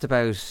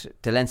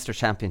Leinster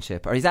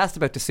Championship, or he's asked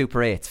about the Super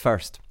 8s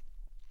first,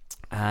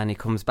 and he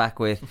comes back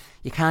with,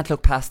 you can't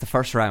look past the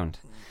first round.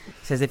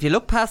 He says, if you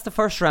look past the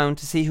first round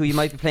to see who you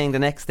might be playing the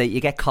next day,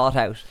 you get caught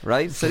out,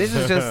 right? So this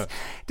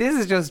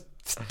is just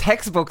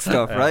textbook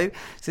stuff, right?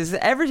 So this is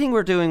everything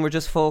we're doing, we're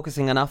just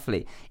focusing on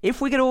Offaly.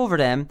 If we get over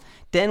them,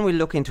 then we'll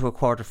look into a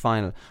quarter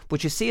final.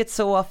 But you see it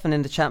so often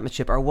in the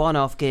Championship are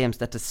one-off games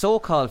that the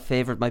so-called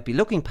favourite might be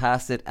looking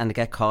past it and they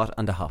get caught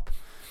on the hop.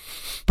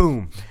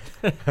 Boom.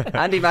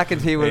 Andy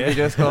McEntee will be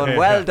just going,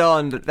 well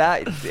done.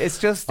 That it's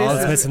just all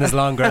he's missing is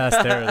long grass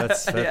there.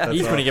 That's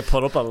he's going to get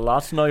put up a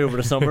lot now over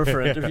the summer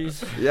for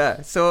interviews.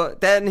 Yeah. So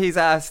then he's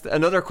asked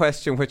another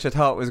question which I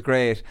thought was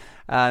great,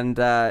 and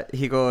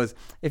he goes,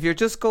 if you're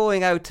just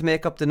going out to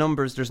make up the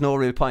numbers, there's no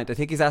real point. I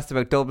think he's asked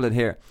about Dublin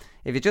here.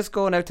 If you're just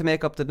going out to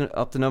make up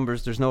the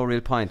numbers, there's no real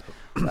point.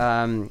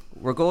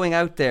 We're going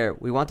out there,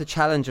 we want to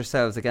challenge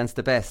ourselves against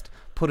the best,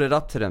 put it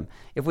up to them.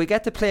 If we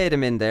get to play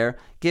them in there,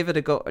 give it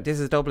a go. This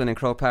is Dublin in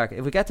Croke Park.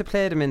 If we get to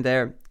play them in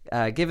there,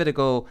 give it a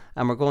go,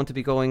 and we're going to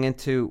be going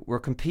into, we're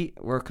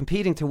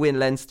competing to win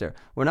Leinster.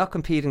 We're not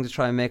competing to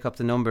try and make up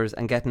the numbers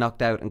and get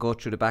knocked out and go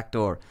through the back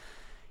door.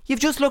 You've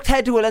just looked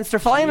ahead to a Leinster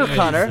final,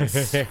 Conor.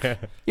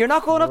 You're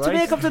not going up to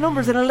make up the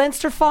numbers in a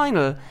Leinster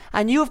final,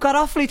 and you've got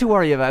Offaly to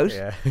worry about.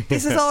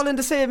 This is all in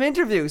the same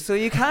interview, so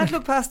you can't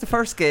look past the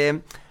first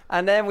game,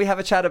 and then we have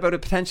a chat about a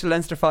potential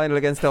Leinster final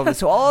against Dublin.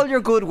 So all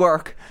your good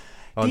work,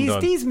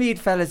 these Meath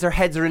fellas, their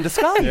heads are in the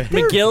sky.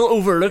 McGill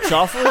overlooks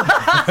Offaly.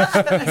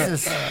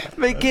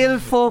 McGill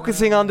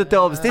focusing on the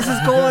Dubs. This is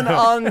going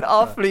on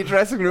Offaly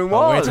dressing room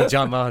wall. Wait till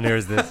John Mahon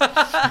hears this.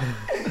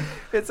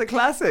 It's a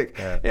classic.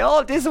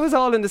 This was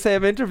all in the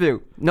same interview.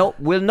 No,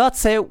 we'll not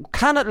say,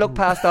 cannot look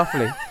past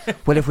Offaly.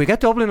 Well, if we get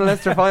Dublin in the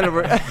Leinster final,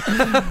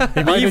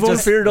 he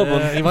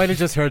might have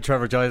just heard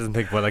Trevor Giles and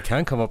think, well, I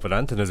can't come up with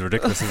Anton as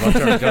ridiculous as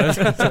what Trevor Giles.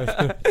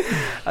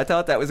 I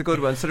thought that was a good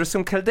one. So there's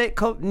some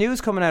news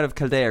coming out of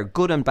Kildare,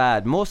 good and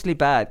bad, mostly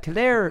bad.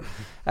 Kildare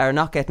are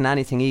not getting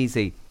anything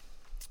easy.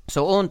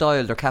 So Owen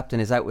Doyle, their captain,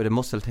 is out with a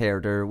muscle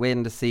tear. They're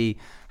waiting to see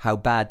how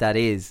bad that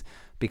is,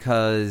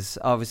 because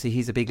obviously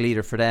he's a big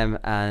leader for them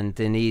and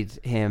they need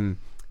him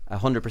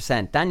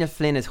 100%. Daniel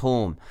Flynn is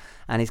home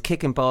and he's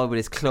kicking ball with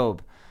his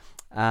club,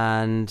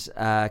 and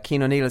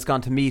Cian O'Neill has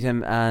gone to meet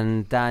him,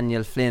 and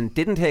Daniel Flynn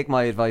didn't take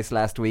my advice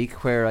last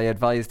week, where I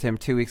advised him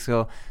 2 weeks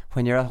ago,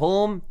 when you're at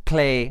home,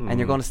 play, and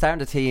you're going to start in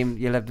the team,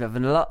 you'll have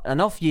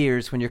enough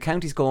years when your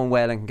county's going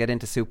well and can get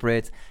into Super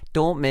 8s.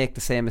 Don't make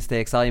the same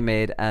mistakes I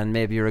made and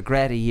maybe you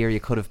regret a year you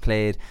could have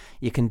played.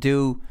 You can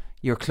do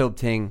your club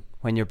thing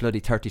when you're bloody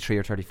 33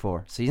 or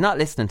 34. So he's not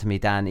listening to me,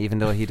 Dan, even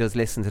though he does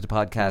listen to the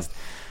podcast.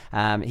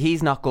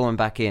 He's not going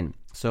back in.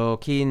 So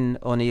Cian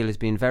O'Neill has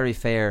been very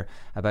fair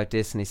about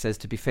this, and he says,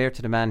 to be fair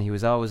to the man, he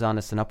was always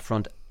honest and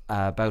upfront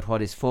about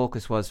what his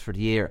focus was for the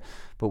year,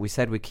 but we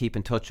said we'd keep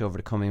in touch over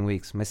the coming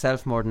weeks.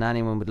 Myself, more than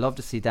anyone, would love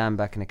to see Dan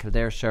back in a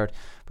Kildare shirt,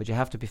 but you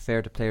have to be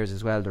fair to players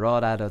as well. They're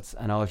all adults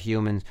and all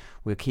humans.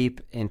 We'll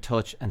keep in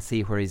touch and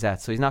see where he's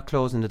at. So he's not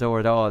closing the door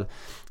at all.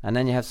 And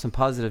then you have some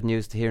positive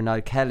news to hear.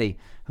 Naomh Kelly,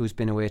 who's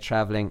been away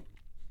travelling,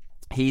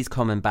 he's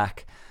coming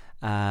back.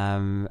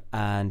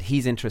 And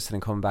he's interested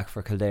in coming back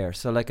for Kildare.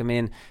 So like, I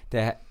mean,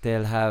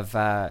 they'll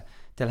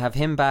have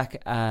him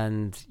back,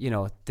 and you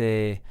know,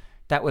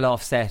 that will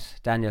offset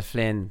Daniel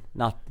Flynn.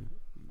 Not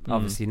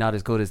obviously not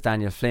as good as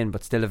Daniel Flynn,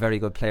 but still a very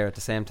good player at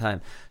the same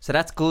time. So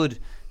that's good.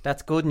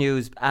 That's good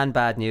news and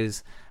bad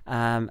news.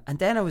 And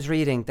then I was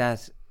reading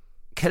that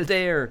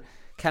Kildare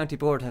County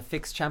Board have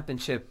fixed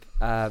championship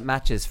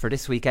matches for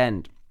this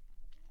weekend.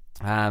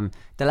 The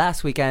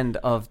last weekend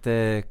of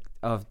the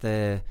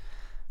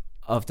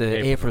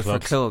April for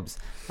clubs,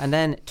 and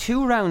then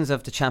 2 rounds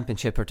of the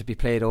championship are to be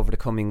played over the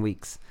coming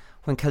weeks,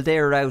 when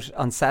Kildare are out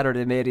on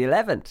Saturday, May the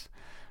 11th,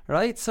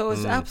 right? So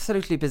it's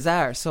absolutely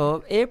bizarre.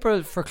 So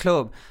April for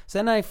club. So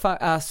then I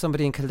asked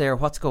somebody in Kildare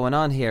what's going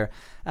on here,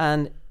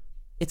 and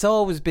it's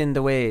always been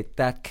the way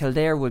that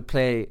Kildare would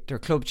play their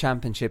club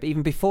championship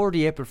even before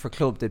the April for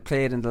club. They'd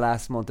play it in the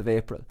last month of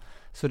April.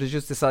 So they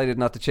just decided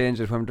not to change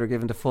it when they're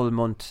given the full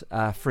month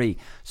free.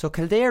 So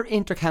Kildare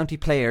inter-county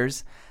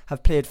players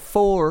have played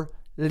 4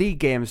 league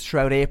games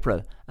throughout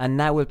April, and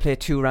now we'll play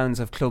 2 rounds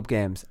of club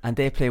games, and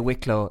they play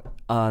Wicklow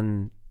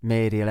on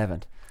May the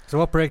 11th. So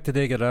what break did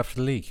they get after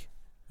the league?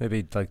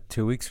 Maybe like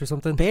 2 weeks or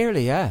something?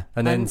 Barely, yeah.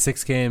 And then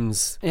 6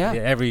 games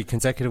every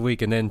consecutive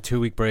week, and then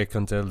 2-week break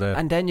until the...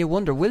 And then you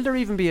wonder, will there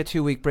even be a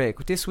 2-week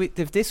break? This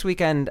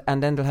weekend,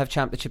 and then they'll have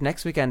championship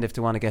next weekend if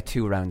they want to get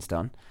 2 rounds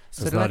done.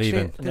 So it's not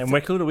even. And then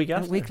Wicklow the week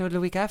after. Wicklow the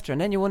week after. And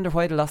then you wonder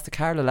why they lost to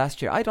Carlow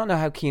last year. I don't know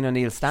how Cian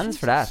O'Neill stands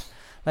for that.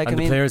 Like, and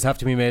the players have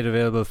to be made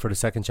available for the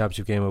second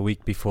championship game a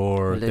week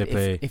before they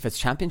play. If it's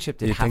championship,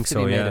 they have to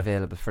be made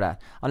available for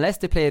that. Unless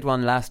they played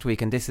one last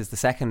week, and this is the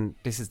second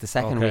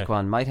week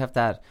one. Might have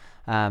that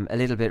a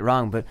little bit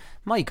wrong, but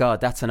my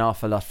God, that's an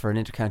awful lot for an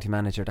inter-county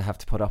manager to have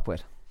to put up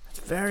with. It's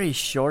very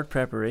short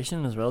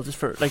preparation as well, just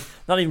for, like,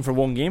 not even for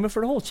one game, but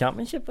for the whole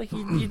championship. Like,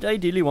 you'd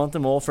ideally want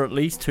them all for at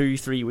least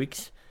 2-3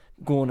 weeks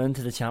going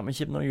into the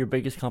championship, not your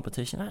biggest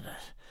competition.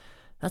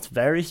 That's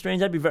very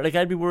strange. I'd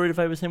be worried if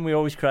I was him. We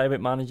always cry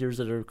about managers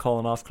that are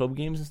calling off club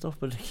games and stuff,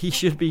 but he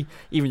should be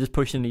even just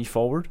pushing these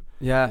forward.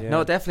 Yeah.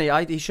 No,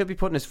 definitely. He should be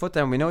putting his foot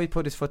down. We know he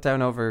put his foot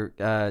down over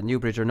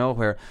Newbridge or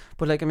nowhere.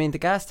 But like, I mean, the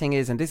gas thing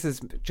is, and this is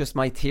just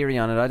my theory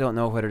on it, I don't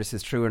know whether this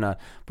is true or not,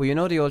 but you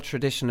know the old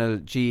traditional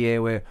GA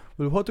way,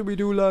 well, what did we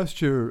do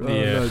last year?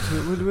 This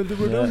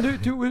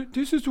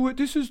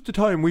is the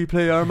time we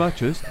play our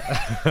matches.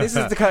 This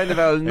is the kind of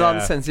old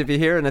nonsense you'll be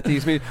hearing at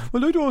these meetings.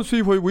 Well, I don't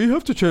see why we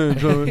have to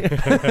change.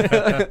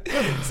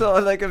 So,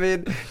 like, I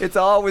mean, it's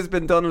always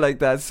been done like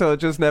that, so it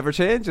just never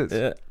changes.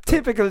 Yeah.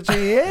 Typical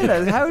GA.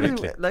 How do,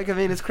 like, I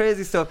mean, it's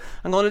crazy stuff.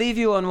 I'm going to leave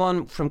you on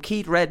one from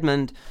Keith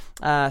Redmond,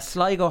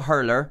 Sligo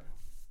hurler.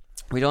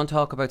 We don't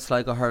talk about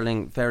Sligo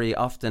hurling very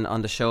often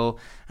on the show,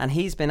 and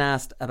he's been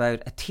asked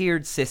about a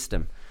tiered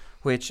system,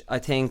 which I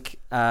think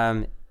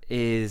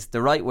is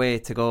the right way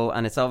to go,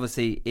 and it's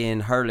obviously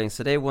in hurling.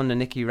 So they won the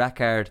Nicky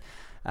Rackard,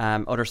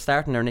 or they're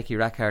starting their Nicky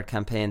Rackard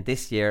campaign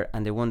this year,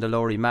 and they won the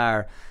Laurie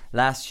Marr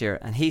last year.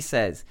 And he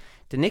says,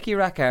 the Nicky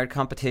Rackard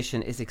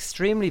competition is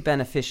extremely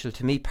beneficial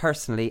to me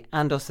personally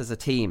and us as a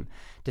team.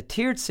 The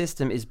tiered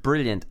system is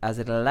brilliant as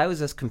it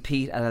allows us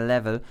compete at a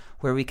level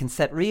where we can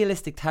set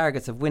realistic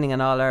targets of winning an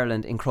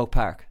All-Ireland in Croke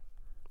Park.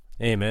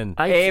 Amen.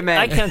 Amen.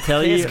 I can't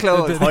tell you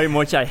how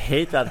much I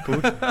hate that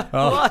quote.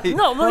 Why?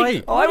 No,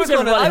 like, I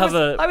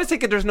was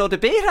thinking there's no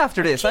debate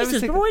after this.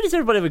 Jesus, why does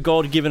everybody have a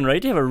God-given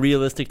right to have a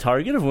realistic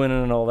target of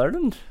winning an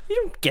All-Ireland? You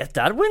don't get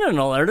that. Winning an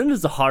All-Ireland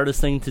is the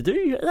hardest thing to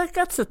do. Like,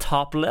 that's the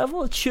top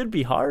level. It should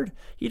be hard.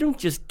 You don't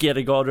just get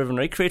a God-given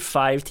right. Create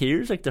 5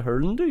 tiers like the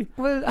hurling do.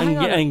 Well,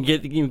 and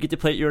get to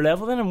play at your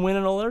level then and win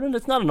an All-Ireland.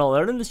 It's not an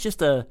All-Ireland. It's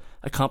just a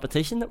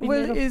competition that we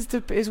made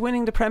up. Is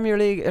winning the Premier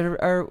League,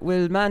 or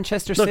will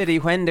Manchester City,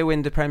 when they win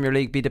the Premier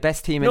League, be the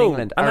best team in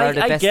England, or are the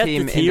best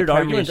team in the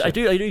Premiership? I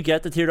do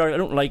get the tiered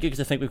argument. I don't like it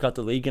because I think we've got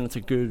the league and it's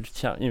a good,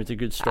 it's a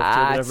good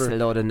structure. Whatever. It's a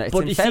load of, it's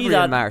but in you February see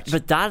that, and March.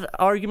 But that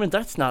argument,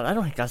 I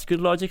don't think that's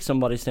good logic.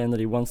 Somebody saying that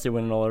he wants to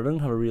win an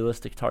All-Ireland, have a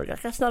realistic target.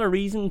 That's not a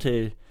reason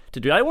to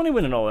do. I want to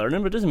win an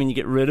All-Ireland, but it doesn't mean you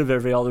get rid of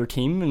every other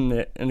team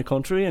in the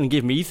country and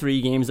give me 3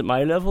 games at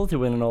my level to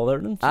win an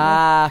All-Ireland.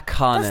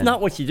 Conan, that's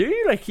not what you do.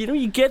 Like,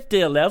 you get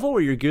to a level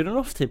where you're good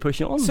enough to push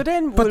on. So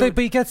then, but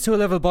he gets to a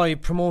level by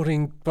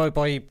promoting,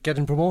 by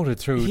getting promoted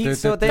through. They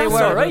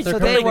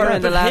were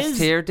in the last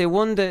tier. They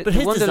won the But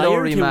his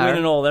desire to Marr. win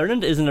an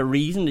All-Ireland isn't a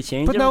reason to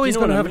change. But now he's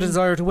going to have a mean?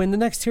 desire to win the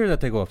next tier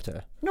that they go up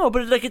to. No,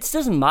 but like, it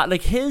doesn't matter.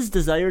 Like, his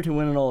desire to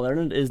win an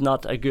All-Ireland is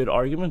not a good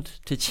argument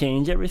to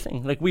change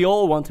everything. Like, we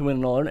all want to win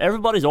an All-Ireland.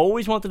 Everybody's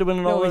always wanted to win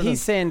an All-Ireland.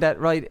 He's saying that,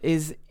 right,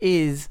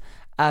 is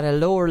at a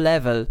lower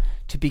level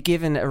to be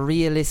given a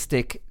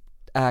realistic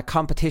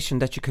competition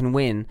that you can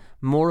win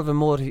more of a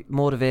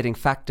motivating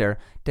factor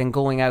than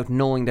going out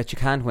knowing that you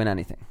can't win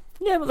anything.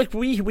 Yeah, but like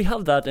we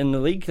have that in the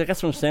league. Like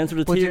that's what I'm saying.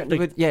 So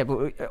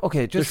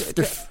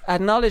just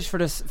acknowledge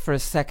for a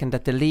second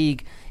that the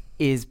league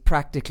is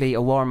practically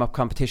a warm-up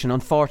competition,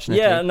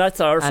 unfortunately. Yeah, and that's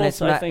our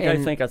fault.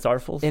 I think that's our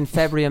fault. In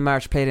February and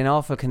March, played in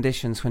awful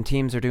conditions when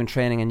teams are doing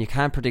training and you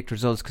can't predict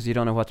results because you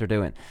don't know what they're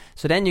doing.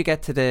 So then you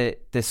get to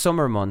the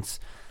summer months,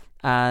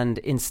 and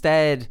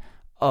instead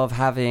of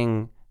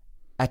having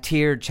a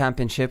tiered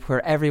championship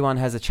where everyone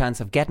has a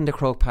chance of getting to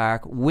Croke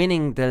Park,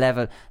 winning the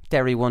level,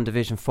 Derry won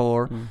Division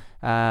 4,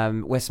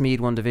 Westmeath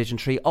won Division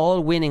 3,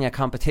 all winning a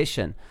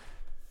competition,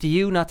 do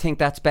you not think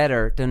that's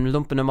better than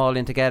lumping them all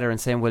in together and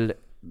saying, well,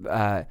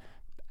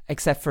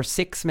 except for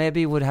 6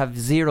 maybe would have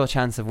zero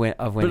chance of winning?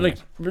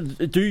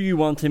 But do you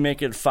want to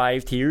make it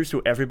 5 tiers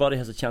so everybody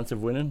has a chance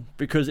of winning?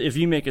 Because if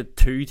you make it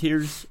 2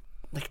 tiers,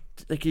 like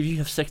if you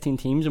have 16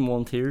 teams in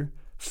one tier,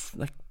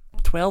 like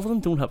 12 of them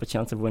don't have a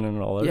chance of winning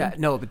at all. Yeah,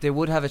 no, but they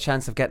would have a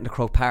chance of getting to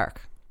Croke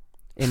Park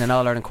in an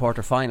All-Ireland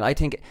quarter-final. I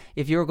think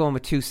if you're going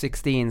with 2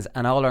 16s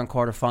and All-Ireland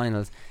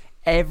quarter-finals,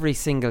 every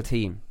single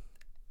team,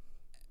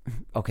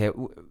 okay,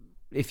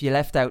 if you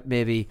left out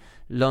maybe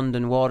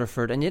London,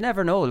 Waterford, and you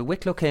never know,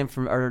 Wicklow came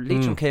from, or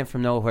Leitrim came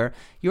from nowhere,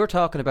 you're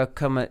talking about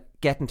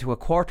getting to a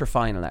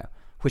quarter-final now,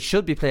 which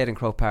should be played in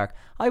Croke Park.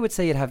 I would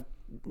say you'd have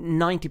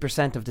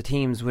 90% of the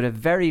teams with a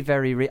very,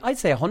 very I'd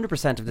say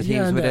 100% of the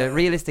teams with a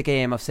realistic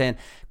aim of saying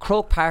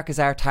Croke Park is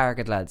our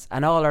target, lads,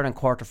 an All-Ireland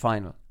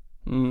quarter-final.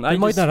 They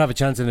might not have a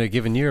chance in a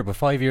given year, but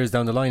 5 years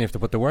down the line, if they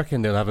put the work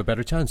in, they'll have a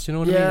better chance. You know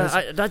what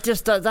I mean?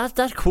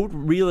 That quote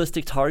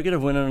realistic target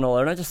of winning an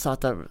All-Ireland, I just thought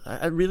that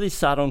it really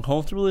sat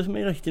uncomfortable with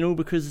me, like, you know,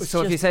 because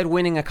so if you said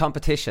winning a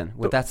competition,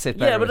 would that sit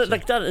better? Yeah, but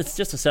like that, it's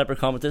just a separate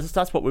competition.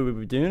 That's what we would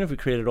be doing if we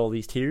created all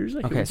these tiers.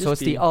 Like, okay, so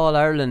it's the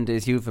All-Ireland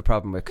is you've a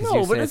problem with,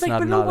 because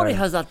but nobody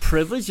has that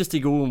privilege just to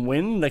go and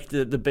win like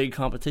the big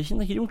competition.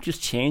 Like, you don't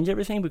just change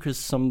everything because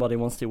somebody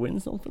wants to win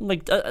something.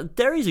 Like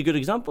Derry's a good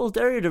example.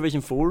 Derry are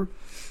Division 4.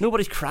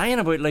 Nobody's crying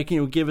about, like,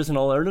 you know, give us an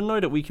All-Ireland now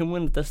that we can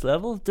win at this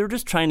level. They're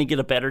just trying to get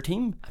a better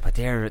team. But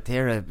they're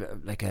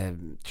a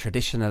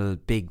traditional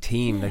big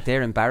team. Like,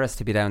 they're embarrassed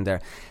to be down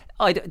there.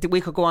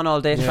 We could go on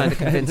all day trying to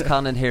convince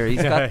Conan here.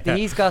 He's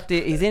got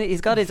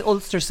his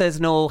Ulster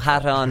Says No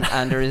hat on,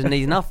 and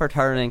he's not for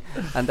turning,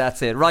 and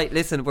that's it. Right,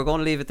 listen, we're going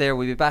to leave it there.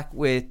 We'll be back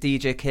with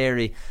DJ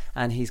Carey,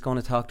 and he's going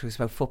to talk to us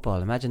about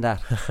football. Imagine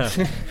that.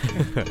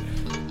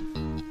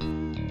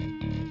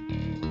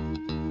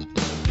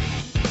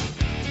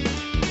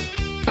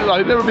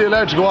 I'd never be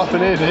allowed to go off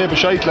and eat a heap of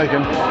shite, like,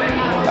 and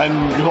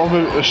go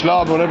with a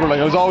slob or whatever. Like,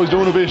 I was always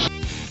doing a bit.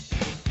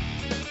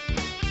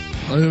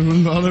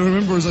 All I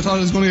remember is I thought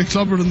I was going to get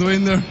clobbered on the way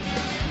in there.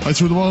 I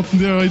threw the ball up in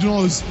there. I don't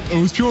know, it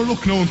was pure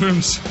luck, no, in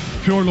fairness.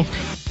 Pure luck.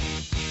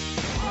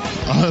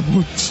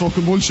 It's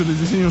fucking bullshit, as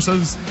you see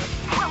yourselves.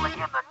 Killing in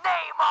the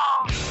name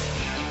of...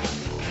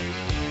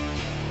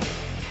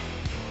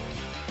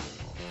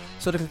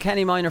 So the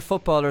Kilkenny minor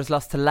footballers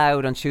lost to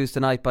Louth on Tuesday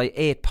night by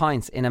 8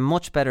 points in a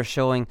much better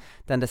showing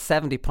than the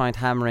 70-point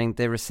hammering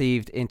they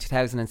received in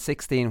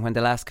 2016 when they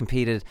last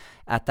competed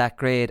at that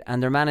grade.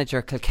 And their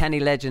manager,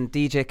 Kilkenny legend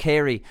DJ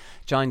Carey,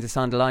 joins us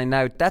on the line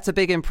now. That's a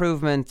big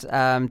improvement,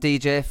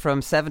 DJ,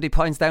 from 70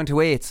 points down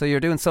to 8, so you're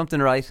doing something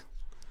right.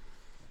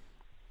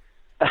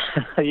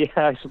 Yeah,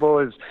 I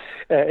suppose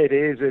it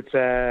is. It's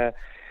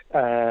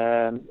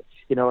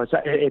you know,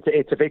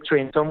 it's a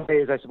victory in some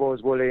ways, I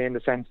suppose, Wooly, in the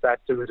sense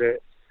that there was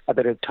a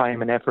bit of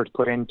time and effort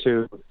put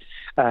into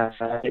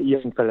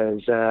young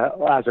fellas,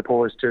 as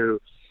opposed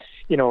to,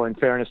 you know, in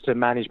fairness to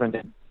management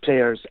and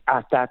players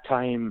at that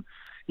time,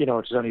 you know,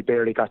 it was only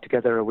barely got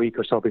together a week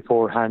or so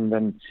beforehand,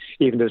 and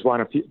even there's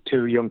one or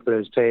two young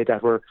fellas played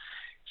that were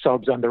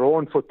subs on their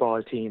own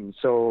football team.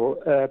 So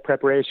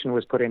preparation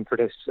was put in for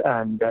this,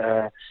 and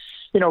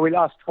you know, we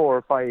lost 4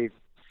 or 5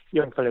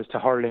 young fellas to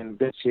hurling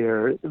this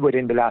year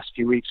within the last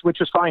few weeks, which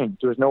was fine.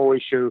 There was no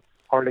issue.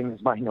 Hurling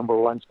is my number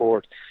one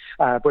sport.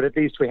 But at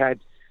least we had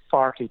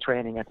 40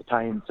 training at the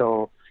time,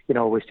 so, you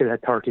know, we still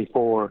had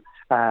 34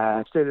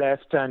 still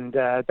left, and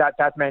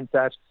that meant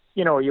that,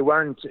 you know, you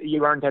weren't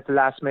at the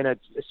last minute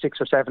 6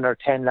 or 7 or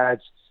 10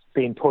 lads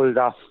being pulled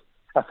off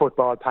a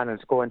football panel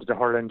to go into the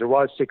hurling. There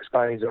was 6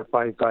 guys or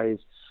 5 guys,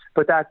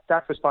 but that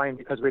was fine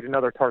because we had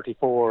another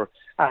 34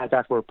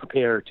 that were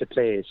prepared to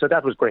play, so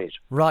that was great.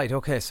 Right,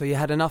 okay, so you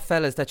had enough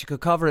fellas that you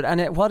could cover it.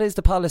 And what is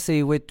the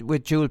policy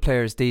with dual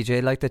players,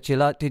 DJ? Like, that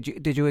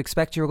did you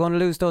expect you were going to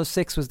lose those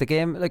 6? Was the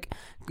game like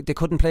they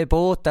couldn't play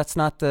both? That's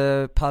not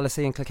the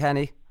policy in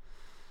Kilkenny.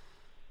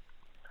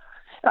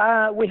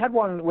 We had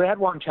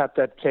one chap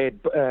that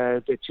played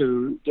the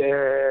two.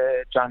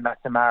 John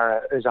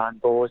McNamara is on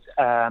both.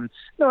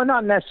 No,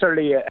 not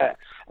necessarily a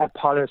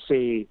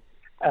policy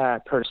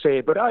per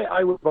se, but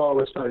I would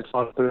always try to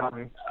follow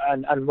along.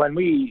 And when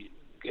we,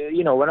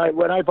 you know, when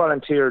I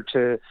volunteered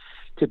to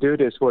do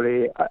this,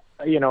 Willie,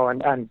 you know,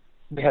 and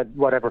we had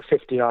whatever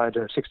 50 odd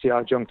or 60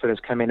 odd young fellas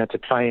come in at the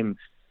time.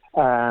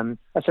 I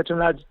said to them,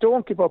 lads,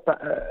 don't give up,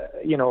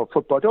 you know,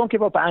 football. Don't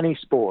give up any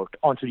sport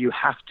until you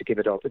have to give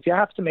it up. If you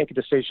have to make a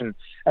decision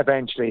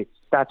eventually,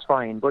 that's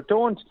fine. But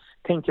don't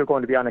think you're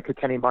going to be on a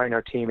Kilkenny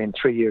minor team in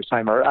 3 years'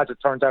 time, or as it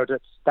turns out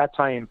at that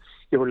time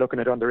you were looking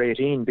at under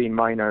 18 being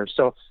minors.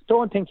 So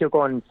don't think you're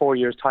going 4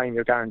 years' time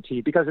you're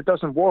guaranteed, because it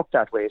doesn't work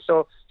that way.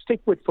 So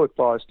stick with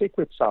football, stick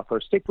with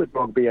soccer, stick with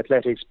rugby,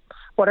 athletics,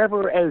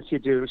 whatever else you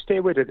do, stay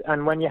with it.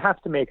 And when you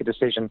have to make a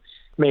decision,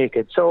 make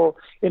it. So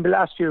in the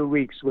last few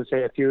weeks, we'll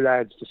say a few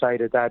lads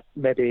decided that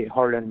maybe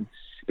hurling,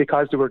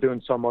 because they were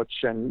doing so much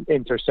and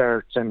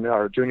inter-cert and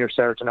or junior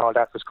cert and all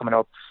that was coming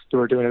up, they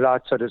were doing a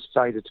lot, so they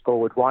decided to go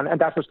with one, and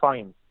that was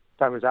fine.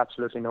 That was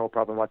absolutely no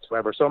problem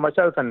whatsoever. So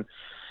myself and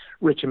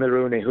Richie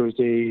Mulrooney, who's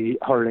the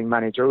hurling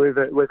manager, we've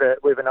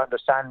an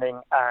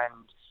understanding,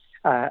 and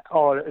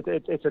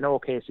it's an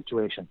okay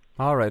situation.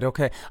 All right,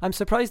 okay. I'm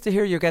surprised to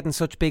hear you're getting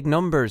such big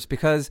numbers,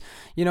 because,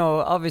 you know,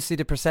 obviously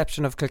the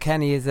perception of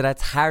Kilkenny is that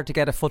it's hard to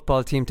get a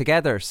football team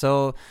together.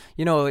 So,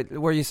 you know,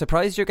 were you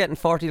surprised you're getting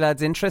 40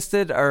 lads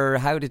interested, or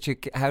how did you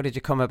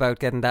come about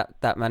getting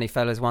that many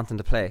fellas wanting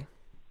to play?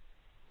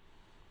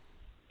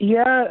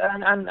 Yeah,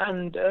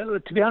 and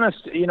to be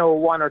honest, you know,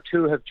 one or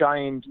two have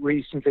joined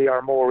recently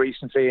or more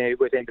recently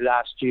within the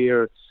last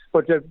year.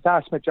 But the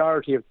vast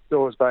majority of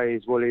those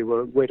guys, Wooly,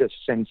 were with us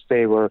since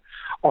they were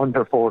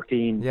under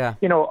 14. Yeah.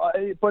 You know,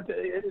 but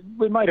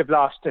we might have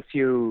lost a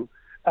few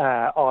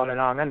all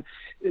along. And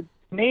the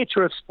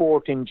nature of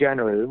sport in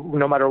general,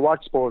 no matter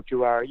what sport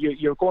you are,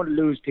 you're going to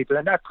lose people.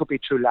 And that could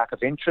be through lack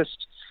of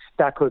interest.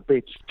 That could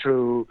be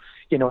through,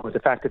 you know, the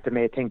fact that they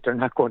may think they're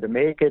not going to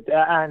make it.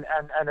 And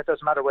it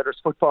doesn't matter whether it's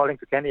football in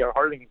Kilkenny or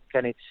hurling in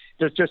Kilkenny.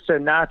 There's just a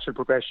natural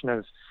progression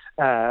of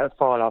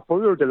fall off. But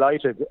we were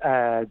delighted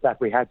that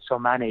we had so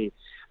many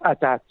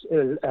at that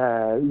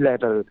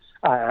level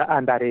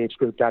and that age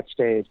group, that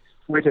stage,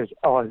 with it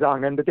all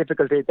along. And the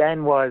difficulty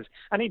then was,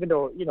 and even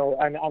though, you know,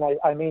 and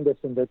I mean this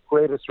in the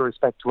greatest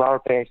respect to our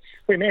place,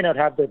 we may not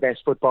have the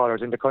best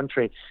footballers in the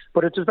country,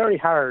 but it was very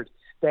hard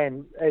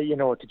then, you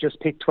know, to just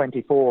pick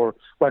 24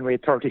 when we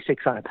had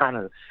 36 on a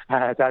panel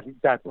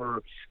that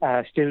were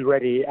still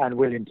ready and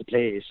willing to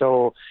play.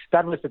 So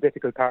that was the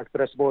difficult part, but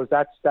I suppose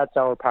that's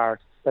our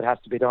part that has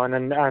to be done,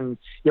 and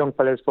young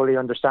fellas fully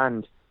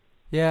understand.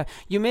 Yeah,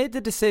 you made the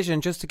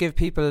decision, just to give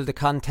people the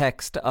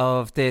context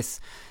of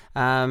this,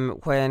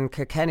 when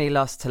Kilkenny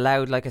lost to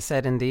Louth, like I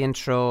said in the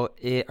intro,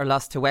 or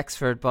lost to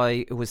Wexford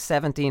by, it was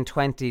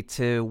 17-20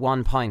 to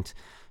 1 point.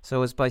 So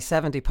it was by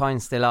 70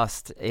 points they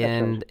lost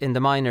in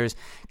the minors.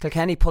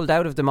 Kilkenny pulled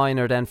out of the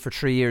minor then for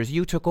 3 years.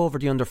 You took over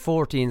the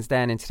under-14s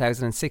then in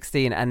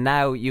 2016, and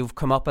now you've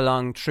come up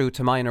along through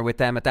to minor with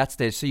them at that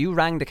stage. So you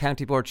rang the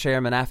county board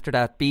chairman after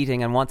that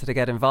beating and wanted to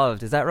get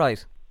involved. Is that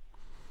right?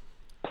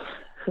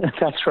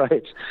 That's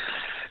right.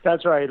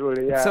 That's right,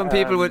 Willie. Yeah. Some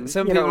people would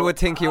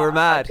think you were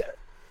mad.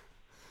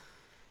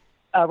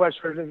 Well,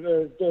 sure,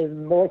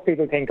 most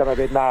people think I'm a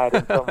bit mad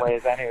in some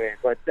ways anyway,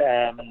 but...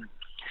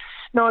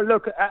 No,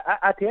 look,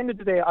 at the end of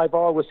the day, I've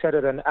always said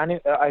it, and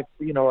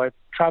I've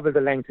travelled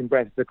the length and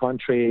breadth of the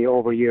country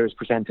over years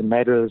presenting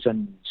medals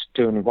and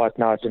doing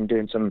whatnot and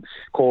doing some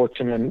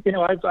coaching, and, you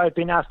know, I've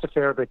been asked a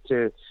fair bit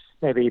to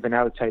maybe even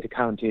outside the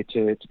county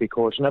to be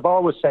coaching. I've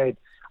always said,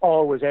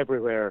 always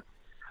everywhere,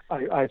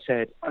 I've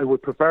said I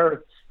would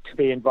prefer to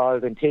be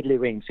involved in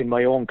tiddlywinks in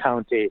my own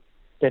county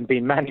than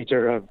being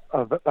manager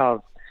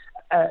of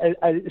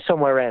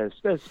somewhere else.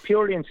 It's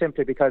purely and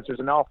simply because there's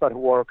an awful lot of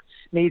work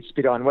needs to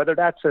be done, whether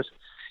that's at,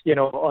 you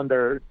know,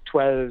 under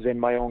 12s in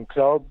my own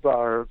club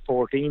or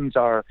 14s,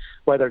 or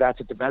whether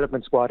that's a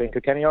development squad in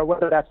Kilkenny, or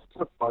whether that's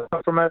football.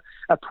 But from a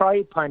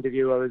pride point of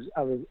view,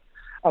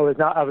 I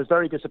was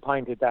very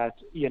disappointed that,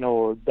 you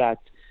know, that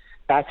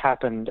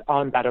happened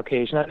on that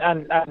occasion.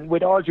 And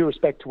with all due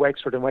respect to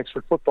Wexford and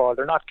Wexford football,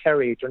 they're not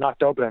Carey, they're not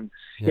Dublin.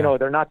 Yeah. You know,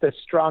 they're not the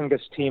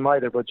strongest team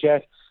either, but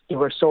yet they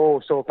were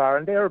so far,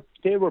 and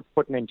they were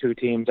putting in two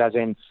teams, as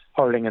in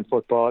hurling and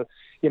football.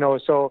 You know,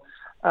 so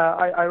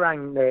I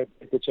rang the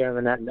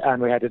chairman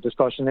and we had a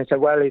discussion. He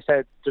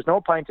said, there's no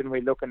point in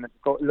we looking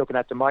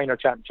at the minor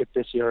championship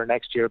this year or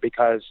next year,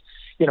 because,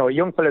 you know,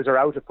 young fellas are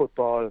out of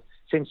football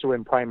since they were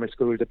in primary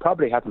school. They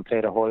probably haven't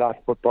played a whole lot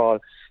of football.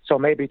 So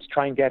maybe to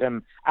try and get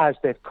them as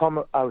they've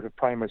come out of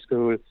primary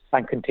school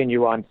and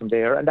continue on from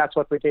there. And that's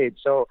what we did.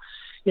 So,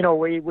 you know,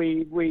 we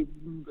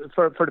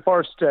for the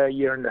first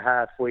year and a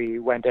half, we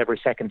went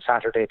every second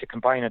Saturday to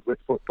combine it with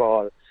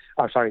football,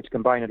 to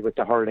combine it with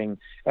the hurling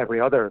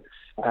every other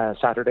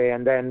Saturday.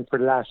 And then for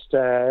the last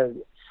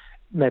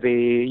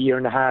maybe year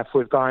and a half,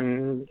 we've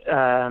gone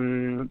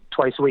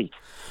twice a week.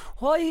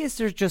 Why is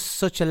there just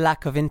such a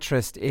lack of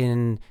interest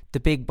in the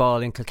big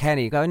ball in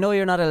Kilkenny? I know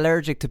you're not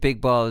allergic to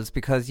big balls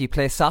because you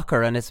play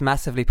soccer and it's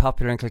massively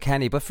popular in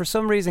Kilkenny, but for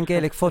some reason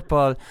Gaelic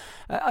football,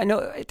 I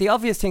know the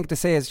obvious thing to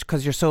say is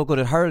because you're so good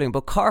at hurling,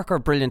 but Cork are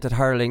brilliant at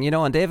hurling, you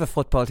know, and they have a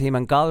football team,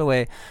 and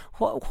Galway.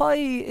 Why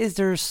is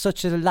there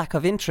such a lack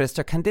of interest,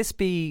 or can this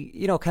be,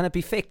 you know, can it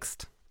be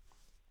fixed?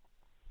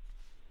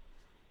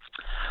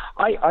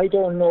 I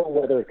don't know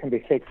whether it can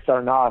be fixed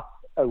or not,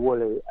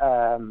 Wooly,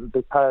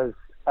 because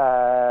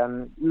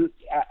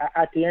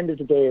at the end of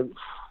the day,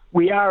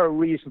 we are a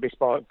reasonably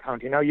small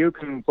county. Now, you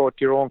can go to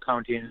your own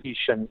county in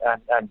Laois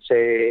and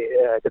say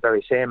the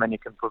very same, and you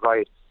can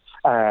provide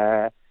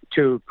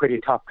two pretty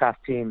top-class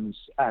teams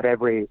at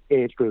every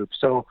age group.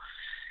 So,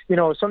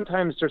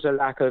 sometimes there's a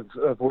lack of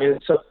will.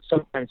 So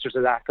sometimes there's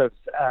a lack of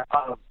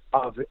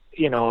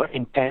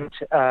intent.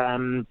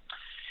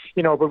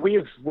 But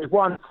we've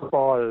one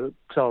football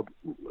club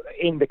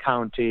in the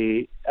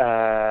county,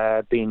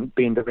 being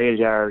the rail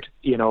yard.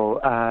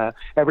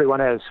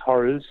 Everyone else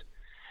hurls.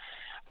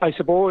 I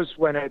suppose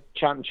when a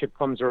championship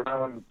comes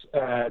around,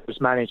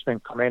 there's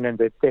management come in, and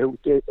they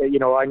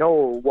I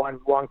know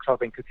one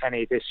club in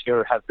Kilkenny this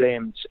year have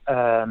blamed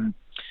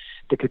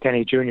the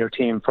Kilkenny junior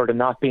team for them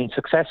not being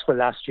successful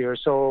last year.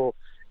 So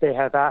they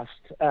have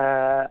asked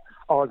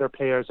all their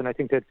players, and I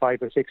think they had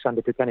 5 or 6 on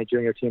the Kilkenny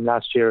junior team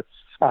last year,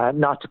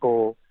 not to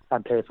go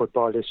and play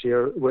football this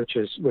year, which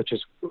is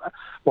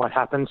what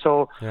happened.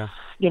 So, yeah.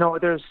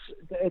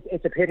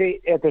 It's a pity.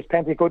 There's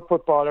plenty of good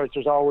footballers.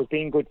 There's always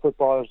been good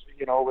footballers.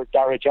 With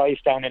Dara Joyce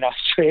down in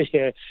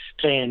Australia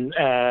playing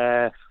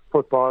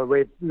football,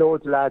 with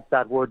loads of lads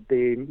that would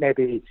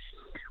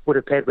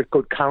have played with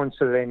good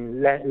counsel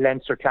in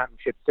Leinster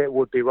Championship. They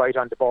would be right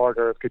on the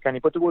border of Kilkenny,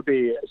 but there would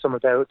be some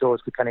of those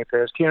Kilkenny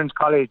players. Kieran's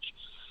College,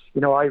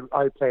 I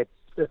played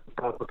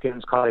for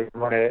Kieran's College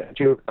and won a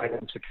junior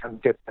Leinster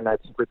Championship, and I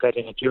think we played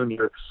in a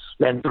junior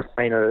Leinster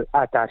final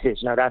at that age.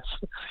 Now that's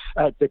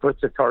the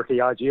goods of 30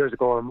 odd years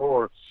ago or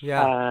more.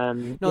 Yeah.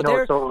 There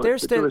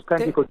was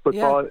plenty of good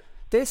football. Yeah.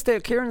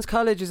 Kieran's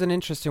College is an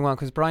interesting one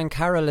because Brian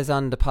Carroll is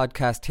on the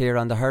podcast here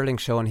on the hurling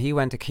show, and he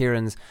went to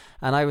Kieran's,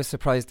 and I was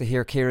surprised to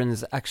hear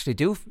Kieran's actually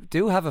do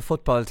have a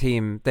football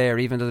team there,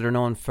 even though they're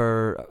known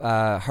for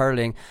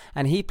hurling.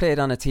 And he played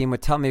on a team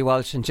with Tommy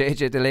Walsh and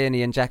JJ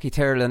Delaney and Jackie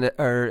Terrell and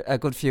a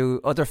good few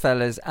other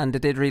fellas, and they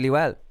did really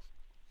well.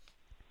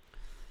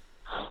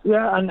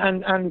 Yeah,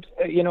 and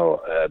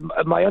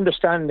my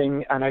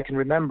understanding, and I can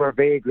remember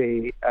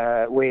vaguely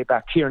way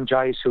back, Kieran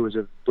Joyce, who was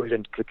a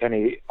brilliant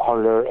Kilkenny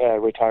hurler,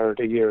 retired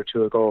a year or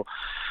two ago.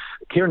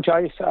 Kieran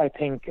Joyce, I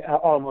think,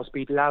 almost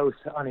beat Louth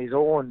on his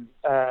own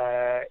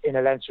in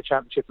a Leinster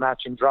Championship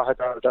match in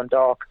Drogheda or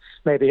Dundalk,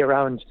 maybe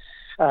around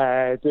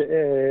the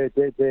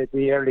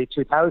early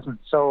 2000s.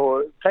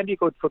 So plenty of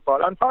good football.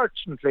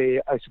 Unfortunately,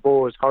 I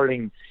suppose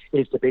hurling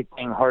is the big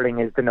thing. Hurling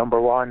is the number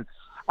one.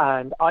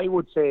 And I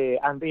would say,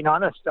 and being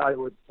honest, I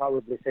would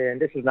probably say, and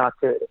this is not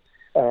to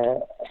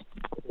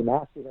be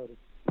nasty about it,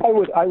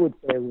 I would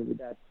say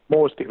that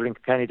most people in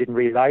Kilkenny didn't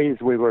realise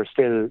we were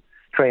still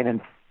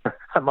training for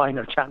a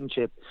minor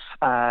championship.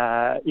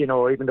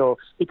 Even though,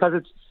 because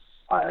it's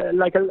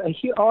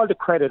all the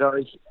credit,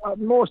 or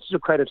most of the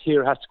credit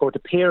here has to go to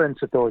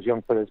parents of those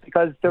young fellas,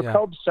 because their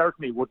clubs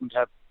certainly wouldn't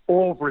have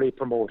overly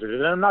promoted it.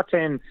 And I'm not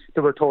saying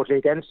they were totally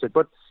against it,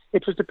 but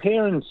it was the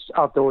parents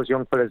of those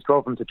young fellas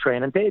drove them to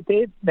train, and they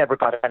never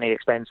got any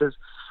expenses.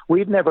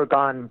 We've never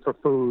gone for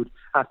food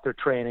after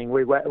training.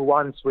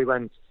 Once we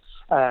went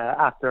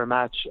after a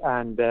match,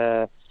 and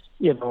that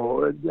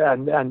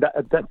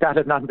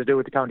had nothing to do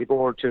with the county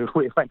board too.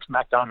 We went to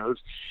McDonald's.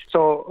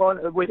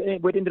 So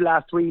within the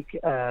last week,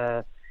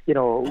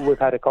 we've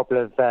had a couple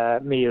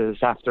of meals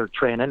after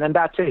training, and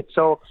that's it.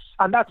 So,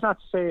 and that's not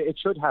to say it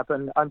should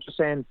happen. I'm just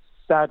saying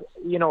that,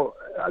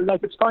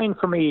 it's fine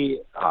for me.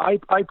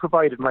 I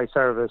provided my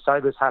service. I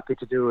was happy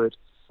to do it.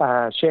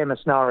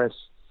 Seamus Norris,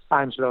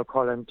 Angelo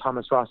Cullen,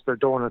 Thomas Rosper,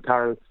 Donald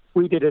Carroll.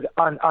 We did it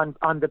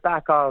on the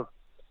back of,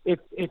 if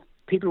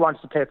people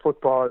wanted to play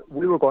football,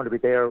 we were going to be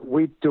there.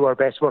 We'd do our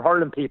best. We're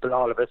hurling people,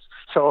 all of us.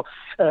 So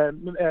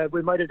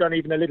we might have done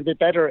even a little bit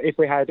better if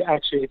we had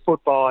actually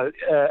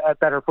a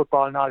better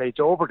football knowledge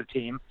over the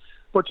team.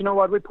 But you know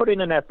what? We put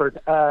in an effort.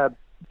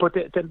 But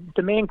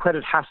the main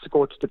credit has to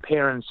go to the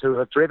parents who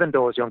have driven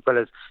those young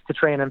fellas to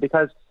train them,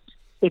 because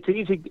it's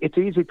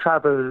easy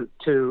travel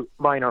to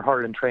minor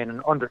hurling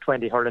training, under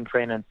 20 hurling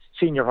training,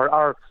 senior hurling,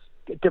 or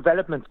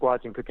development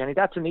squads in Kilkenny.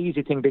 That's an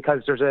easy thing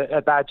because there's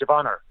a badge of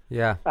honour.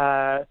 Yeah.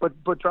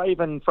 But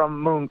driving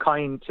from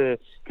Mooncoin to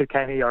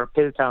Kilkenny or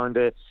Pilltown,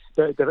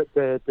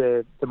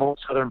 the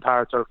most southern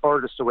parts or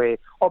furthest away,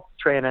 up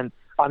training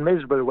on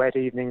miserable wet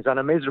evenings on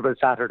a miserable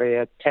Saturday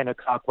at 10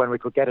 o'clock when we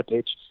could get a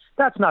pitch.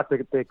 That's not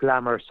the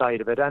glamour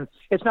side of it. And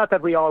it's not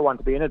that we all want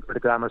to be in it for the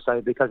glamour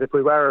side, because if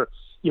we were,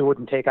 you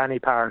wouldn't take any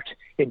part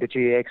in the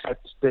GA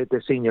except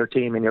the senior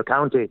team in your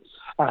county.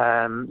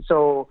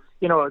 So,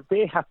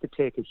 they have to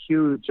take a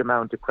huge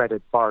amount of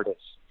credit for this.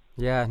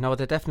 Yeah, no,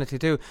 they definitely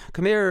do.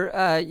 Come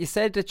here, you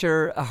said that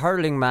you're a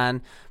hurling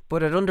man,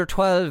 but at under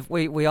 12,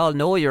 we all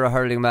know you're a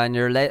hurling man.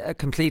 You're a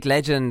complete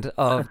legend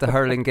of the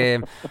hurling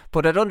game.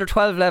 But at under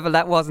 12 level,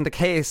 that wasn't the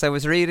case. I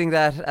was reading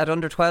that at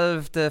under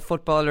 12, the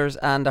footballers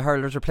and the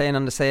hurlers were playing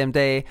on the same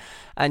day,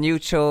 and you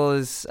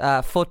chose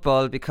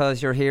football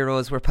because your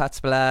heroes were Pat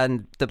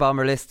Spillane, the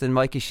Bomber List, and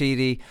Mikey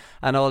Sheedy,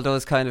 and all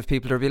those kind of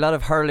people. There'll be a lot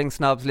of hurling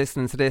snobs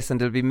listening to this,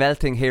 and they'll be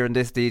melting hearing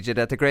this, DJ,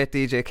 that the great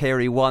DJ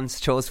Carey once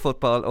chose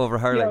football over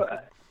hurling.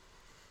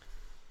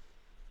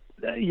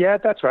 Yeah,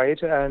 that's right,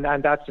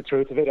 and that's the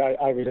truth of it.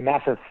 I was a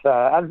massive,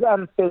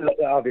 and still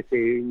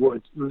obviously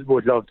would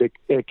love to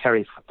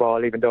carry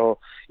football, even though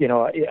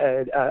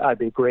I'd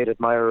be a great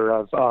admirer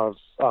of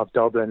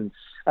Dublin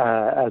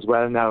as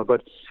well now.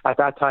 But at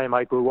that time,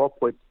 I grew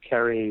up with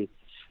Carey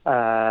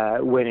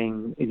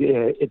winning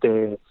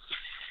the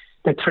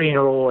 3 in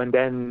a row, and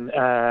then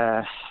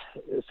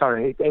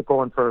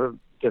going for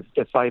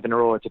the 5 in a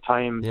row at the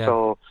time. Yeah.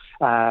 So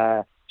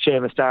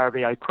Seamus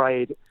Darby, I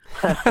cried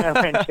when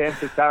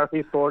Seamus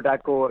Darby scored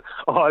that goal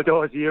all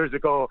those years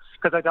ago,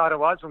 because I thought it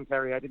was from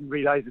Carey. I didn't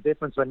realise the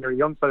difference when you're a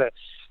young fella.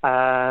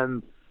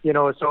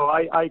 So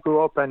I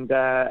grew up, and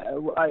there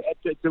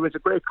was a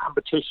great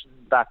competition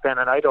back then,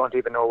 and I don't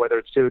even know whether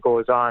it still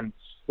goes on,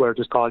 where it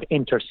was called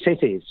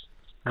inter-cities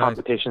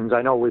competitions. Right.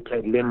 I know we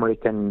played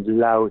Limerick and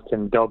Louth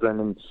and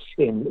Dublin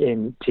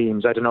in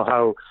teams. I don't know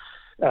how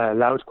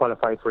Louth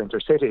qualified for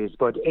inter-cities,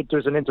 but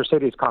there's an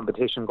inter-cities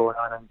competition going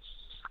on, and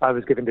I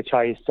was given the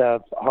choice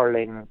of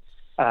hurling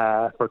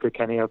for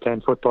Kilkenny or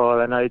playing football,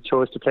 and I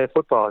chose to play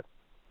football.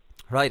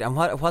 Right, and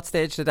what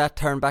stage did that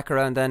turn back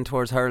around then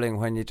towards hurling,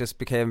 when you just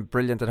became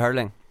brilliant at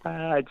hurling?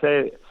 I'd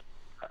say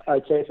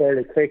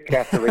fairly quick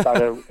after we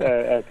got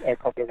a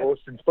couple of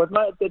roastings. But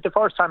the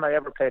first time I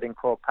ever played in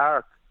Croke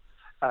Park,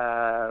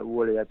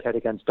 Wooly, I played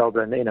against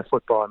Dublin in a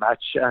football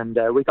match, and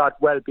we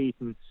got well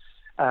beaten.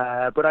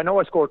 But I know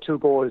I scored 2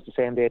 goals the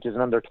same day. It was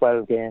an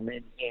under-12 game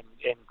in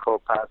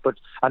Croke Park. It's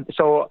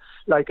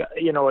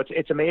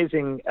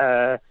amazing,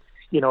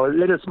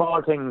 little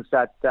small things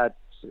that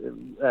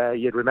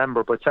you'd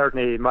remember. But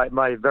certainly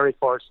my very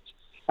first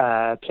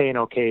playing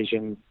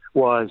occasion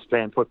was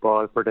playing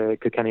football for the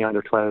Kilkenny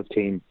under-12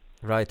 team.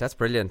 Right, that's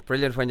brilliant.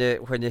 Brilliant when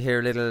you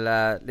hear little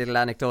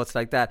anecdotes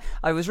like that.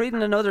 I was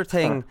reading another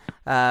thing,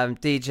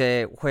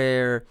 DJ,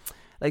 where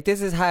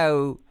this is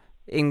how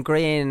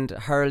ingrained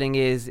hurling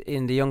is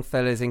in the young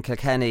fellas in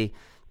Kilkenny,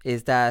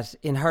 is that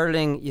in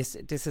hurling,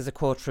 this is a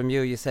quote from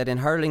you, you said, in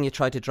hurling you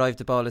try to drive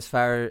the ball as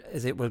far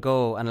as it will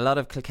go, and a lot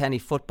of Kilkenny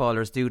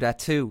footballers do that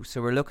too,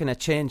 so we're looking at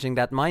changing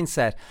that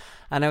mindset.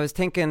 And I was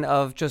thinking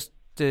of just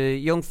the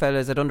young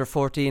fellas at under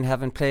 14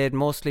 having played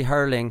mostly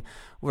hurling,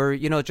 were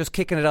just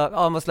kicking it out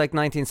almost like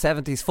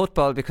 1970s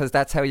football, because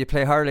that's how you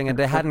play hurling, and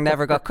they'd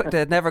never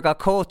got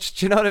coached.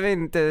 Do you know what I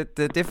mean,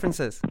 the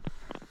differences?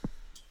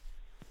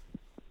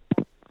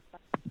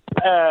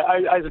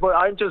 I suppose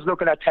I'm just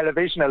looking at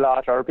television a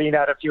lot, or being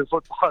at a few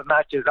football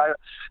matches.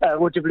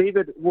 Would you believe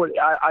it?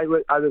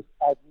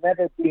 I've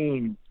never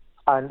been,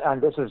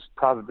 and this is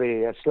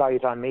probably a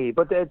slight on me,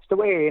 but it's the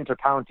way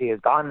intercounty has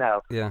gone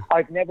now. Yeah.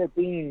 I've never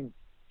been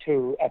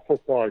to a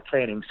football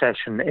training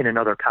session in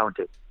another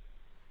county.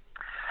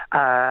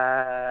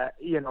 And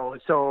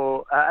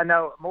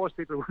now most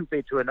people wouldn't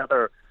be to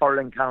another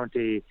hurling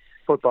county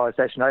football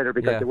session either,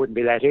 because they wouldn't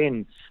be let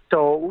in.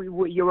 So we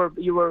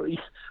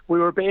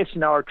were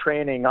basing our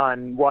training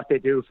on what they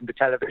do from the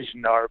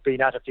television, or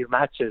being at a few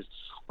matches,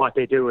 what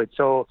they do it.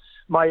 So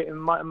my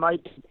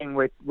thing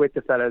with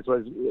the fellas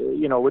was,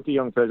 with the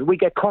young fellas, we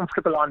get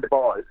comfortable on the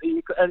ball,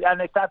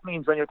 and if that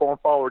means when you're going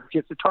forward, if you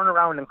have to turn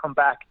around and come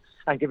back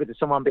and give it to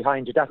someone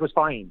behind you, that was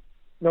fine.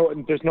 No,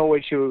 there's no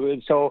issue.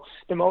 So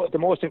the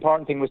most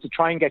important thing was to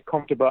try and get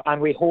comfortable,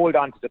 and we hold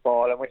on to the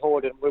ball, and we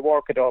hold it, and we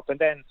work it up, and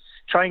then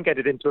try and get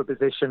it into a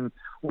position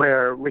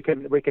where we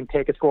can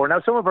take a score.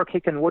 Now, some of our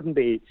kicking wouldn't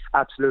be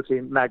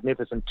absolutely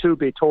magnificent, to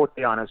be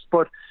totally honest.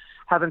 But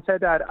having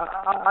said that,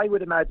 I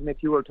would imagine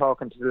if you were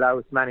talking to the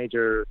Louth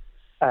manager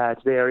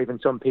today, or even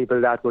some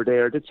people that were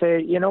there, they'd say,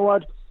 you know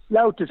what,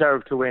 Louth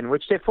deserved to win,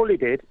 which they fully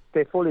did.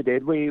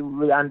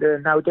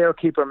 Now their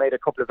keeper made a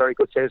couple of very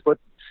good saves, but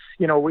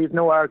we've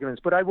no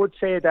arguments. But I would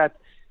say that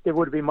they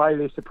would be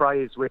mildly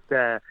surprised with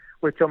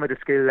some of the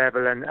skill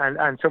level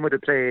and some of the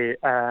play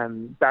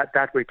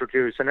that we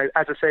produce. And as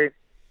I say,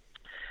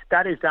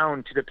 that is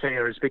down to the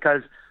players,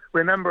 because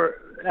remember,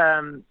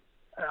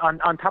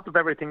 on top of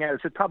everything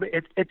else,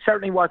 it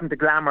certainly wasn't the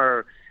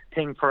glamour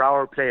thing for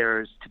our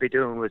players to be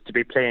doing, was to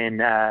be playing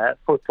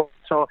football.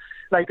 So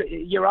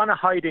you're on a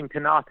hiding to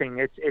nothing.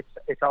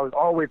 It's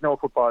always no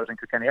footballers in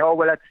Kilkenny. Oh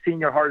well, at the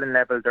senior hurling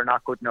level they're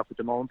not good enough at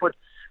the moment, but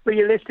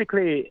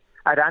realistically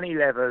at any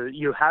level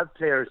you have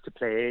players to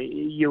play.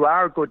 You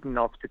are good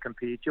enough to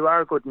compete, you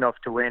are good enough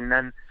to win,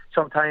 and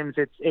sometimes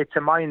it's a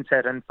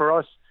mindset. And for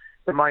us,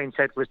 the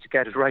mindset was to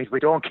get it right. We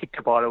don't kick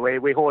the ball away,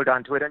 we hold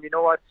on to it, and you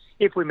know what,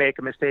 if we make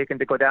a mistake and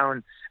they go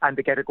down and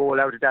they get a goal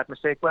out of that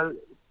mistake, well,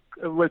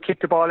 we'll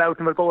kick the ball out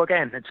and we'll go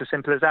again. It's as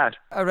simple as that.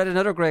 I read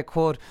another great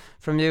quote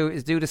from you,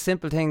 is do the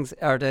simple things,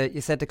 you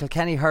said the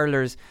Kilkenny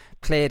hurlers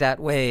play that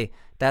way.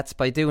 That's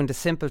by doing the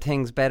simple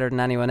things better than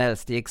anyone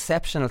else. The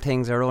exceptional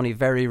things are only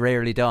very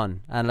rarely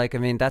done. And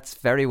that's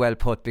very well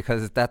put,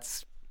 because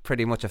that's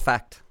pretty much a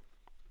fact.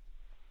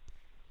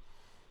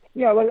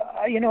 Yeah, well,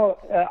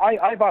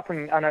 I've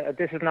often, and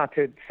this is not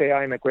to say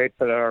I'm a great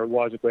fella or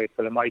was a great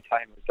fella, my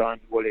time was done,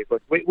 Wooly,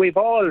 but we've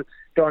all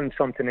done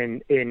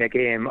something in a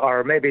game,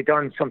 or maybe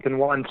done something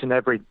once in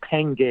every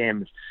 10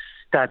 games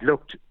that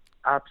looked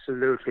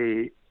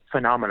absolutely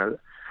phenomenal.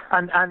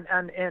 And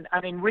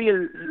in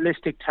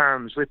realistic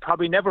terms, we've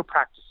probably never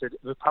practiced it,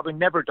 we've probably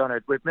never done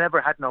it, we've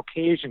never had an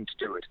occasion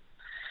to do it.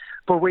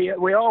 But we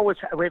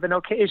have an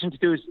occasion to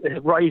do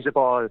rise a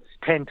ball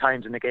 10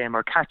 times in a game,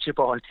 or catch a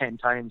ball 10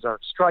 times, or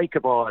strike a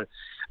ball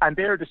And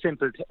they're the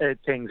simple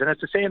things. And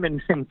it's the same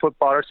in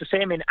football, or it's the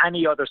same in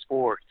any other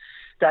sport,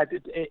 that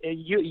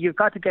you've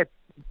got to get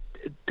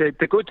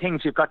the good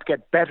things, you've got to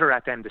get better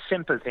at them, the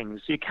simple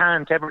things. You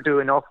can't ever do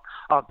enough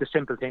of the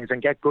simple things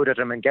and get good at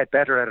them and get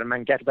better at them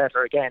and get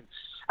better again.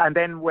 And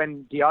then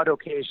when the odd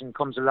occasion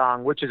comes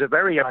along, which is a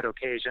very odd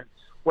occasion,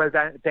 well,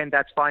 then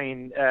that's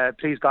fine.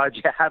 Please God,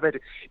 you have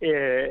it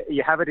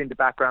in the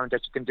background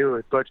that you can do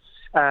it. But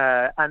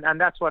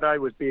and that's what I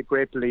would be a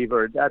great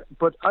believer.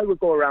 But I would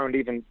go around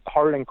even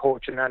hurling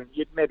coaching, and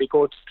you'd maybe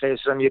go to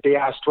places and you'd be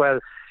asked, well,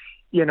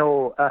 you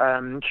know,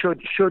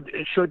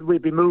 should we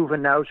be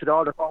moving now? Should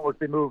all the forwards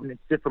be moving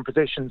into different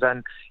positions?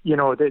 And you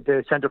know,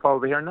 the centre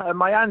forward here. And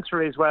my answer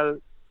is, well,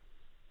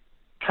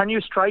 can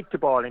you strike the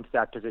ball into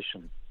that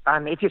position?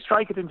 And if you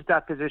strike it into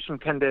that position,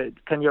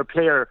 can your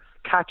player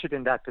catch it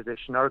in that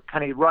position, or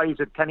can he rise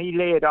it? Can he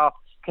lay it off?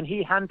 Can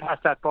he hand pass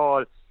that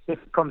ball if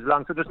it comes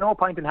along? So there's no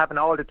point in having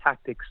all the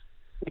tactics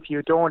if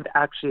you don't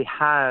actually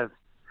have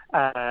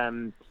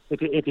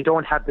if you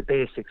don't have the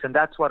basics, and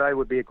that's what I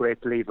would be a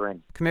great believer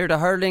in. Come here, the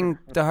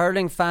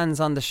hurling fans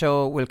on the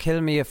show will kill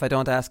me if I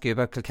don't ask you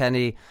about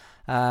Kilkenny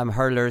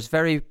hurlers.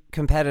 Very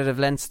competitive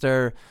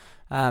Leinster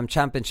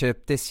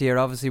championship this year,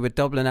 obviously with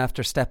Dublin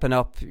after stepping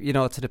up, you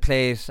know, to the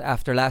plate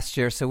after last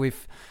year. So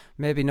we've,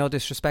 maybe no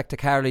disrespect to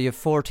Carey, you have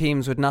 4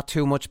 teams with not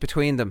too much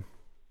between them.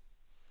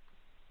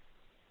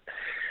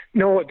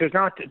 No, there's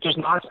not.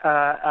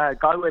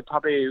 Galway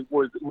probably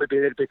would be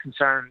a little bit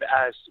concerned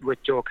as with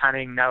Joe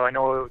Canning. Now I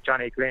know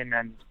Johnny Glynn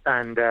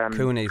and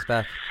Cooney's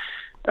back.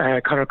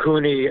 Conor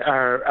Cooney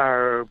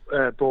are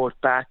both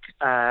back,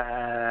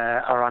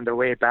 are on their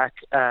way back.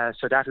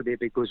 So that'll be a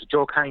big boost.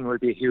 Joe Canning will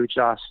be a huge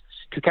loss.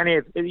 Kilkenny,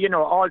 you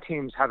know, all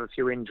teams have a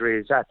few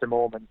injuries at the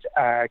moment.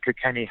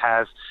 Kilkenny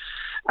have.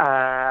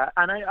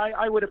 And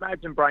I would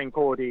imagine Brian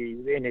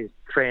Cody in his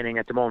training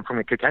at the moment from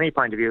a Kilkenny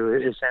point of view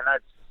is saying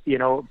that, you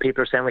know,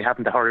 people are saying we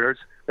haven't the hurlers.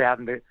 We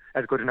haven't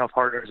as good enough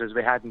hurlers as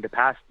we had in the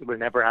past. We'll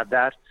never have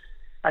that.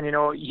 And, you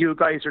know, you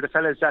guys are the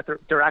fellas that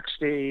they're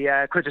actually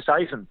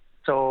criticising.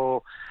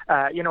 So,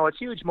 you know, it's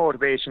huge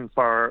motivation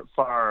for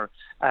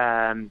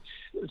the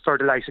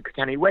likes of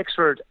Kilkenny.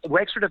 Wexford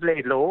have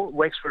laid low.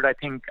 Wexford, I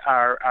think,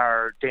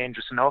 are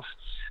dangerous enough.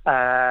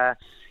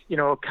 You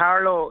know,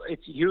 Carlow,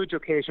 it's a huge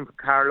occasion for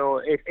Carlow.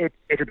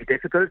 It'll be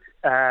difficult,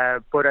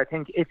 but I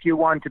think if you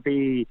want to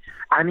be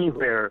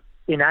anywhere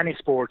in any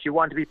sport, you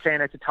want to be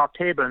playing at the top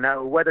table.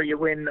 Now, whether you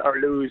win or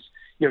lose,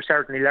 you're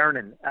certainly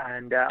learning.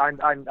 And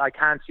I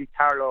can't see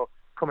Carlow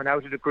coming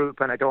out of the group,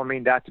 and I don't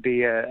mean that to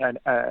be a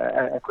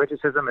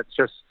criticism. It's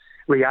just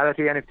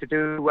reality, and if to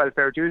do well,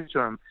 fair dues to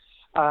them.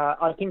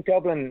 I think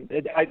Dublin.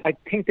 I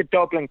think the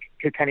Dublin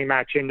Kilkenny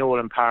match in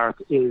Nolan Park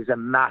is a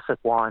massive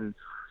one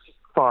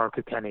for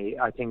Kilkenny.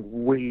 I think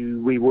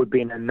we would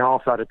be in an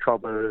awful lot of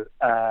trouble,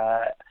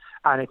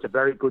 and it's a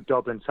very good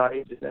Dublin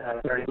side,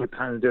 very good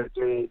panel. The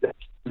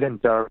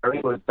Flint are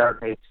very good,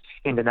 certainly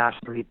in the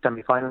National League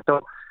semi-final.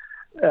 So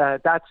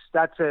I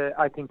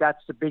think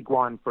that's the big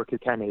one for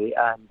Kilkenny,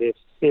 and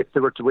if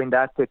they were to win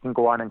that, they can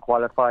go on and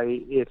qualify.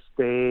 If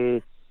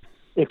they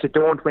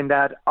don't win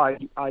that, I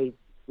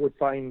would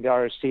find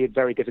or see it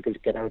very difficult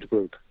to get out of the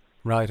group.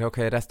 Right,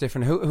 okay, that's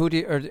different. Who do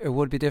you, or it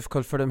would be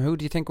difficult for them? Who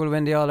do you think will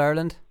win the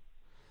All-Ireland?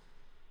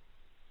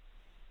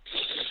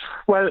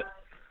 Well,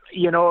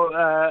 you know,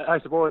 I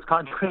suppose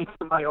contrary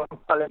to my own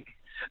colleague,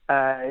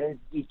 I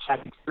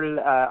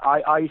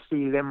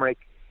see Limerick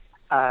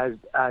as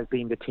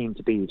being the team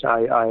to beat.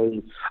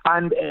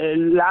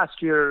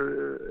 Last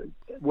year,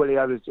 Willie,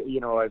 I was,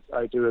 you know,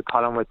 I do a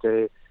column with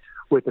the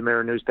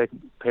Mirror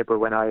newspaper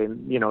when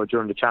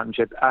during the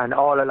championship, and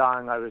all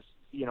along I was,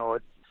 you know,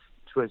 it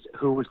was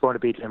who was going to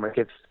beat Limerick.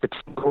 If the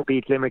team would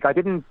beat Limerick, I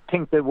didn't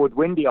think they would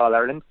win the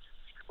All-Ireland,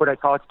 but I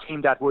thought the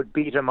team that would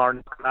beat them or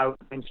come out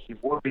eventually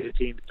would be the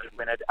team that would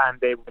win it, and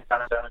they went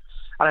on and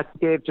I think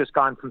they've just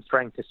gone from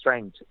strength to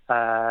strength.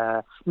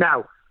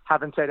 Now,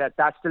 having said that,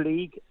 that's the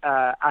league,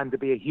 and there'll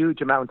be a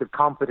huge amount of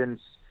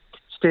confidence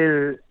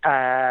still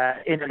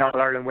in an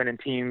All-Ireland winning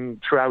team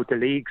throughout the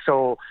league.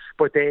 So,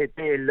 but they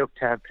look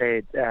to have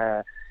played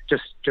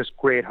just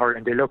great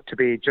hurling. They look to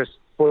be just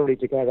fully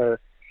together,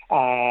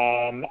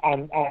 and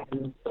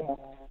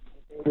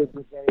they would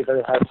be very,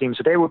 very hard team.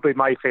 So they would be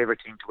my favourite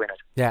team to win it.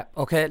 Yeah.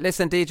 Okay.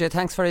 Listen, DJ,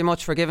 thanks very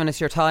much for giving us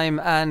your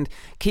time, and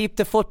keep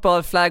the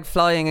football flag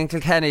flying in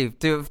Kilkenny.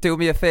 Do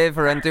me a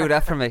favour and do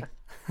that for me.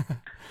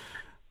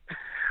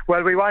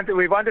 Well, we want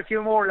a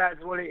few more, lads.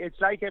 Well, it's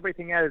like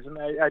everything else, and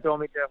I don't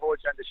mean to hold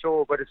you on the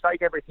show, but it's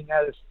like everything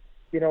else.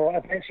 You know,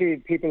 eventually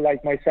people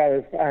like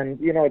myself and,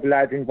 you know, the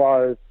lads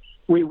involved,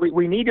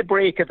 we need a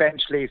break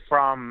eventually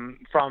from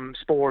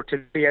sport to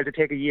be able to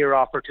take a year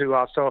off or two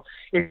off. So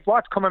it's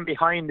what's coming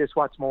behind is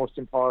what's most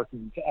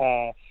important.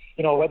 You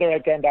know, whether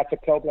again that's a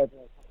club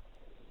level,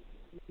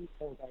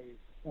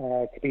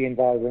 to be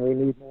involved, and we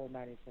need more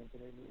management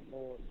and we need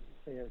more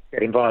players to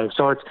get involved.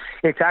 So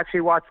it's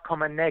actually what's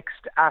coming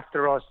next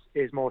after us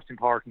is most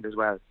important as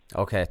well.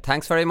 Okay,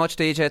 thanks very much,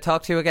 DJ.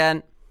 Talk to you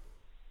again.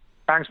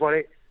 Thanks,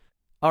 Wally.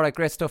 All right,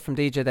 great stuff from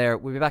DJ there.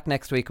 We'll be back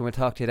next week and we'll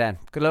talk to you then.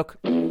 Good luck.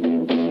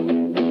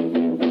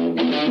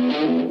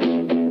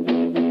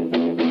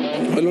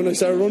 And when I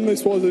started running, I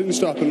suppose I didn't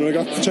stop, and when I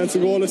got the chance to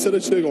go, I said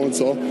I'd stay going,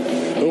 so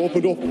I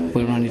opened up.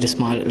 We're only the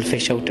small little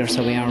fish out there,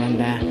 so we are,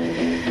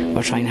 and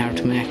we're trying hard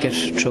to make it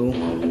through.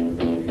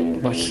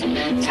 But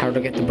it's hard to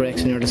get the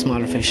breaks when you're the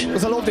smaller fish.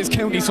 Because I love this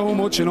county so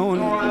much, you know,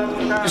 and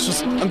it's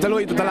just, I'm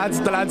delighted the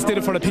lads did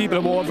it for the people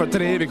of Waterford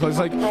today, because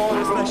like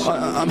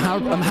I'm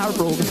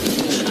heartbroken.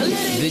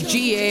 The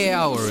GAA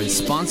Hour is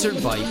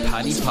sponsored by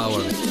Paddy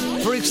Power.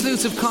 For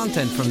exclusive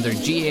content from their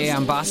GAA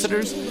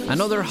ambassadors and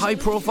other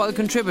high-profile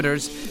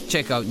contributors,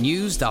 check out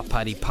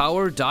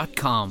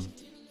news.paddypower.com.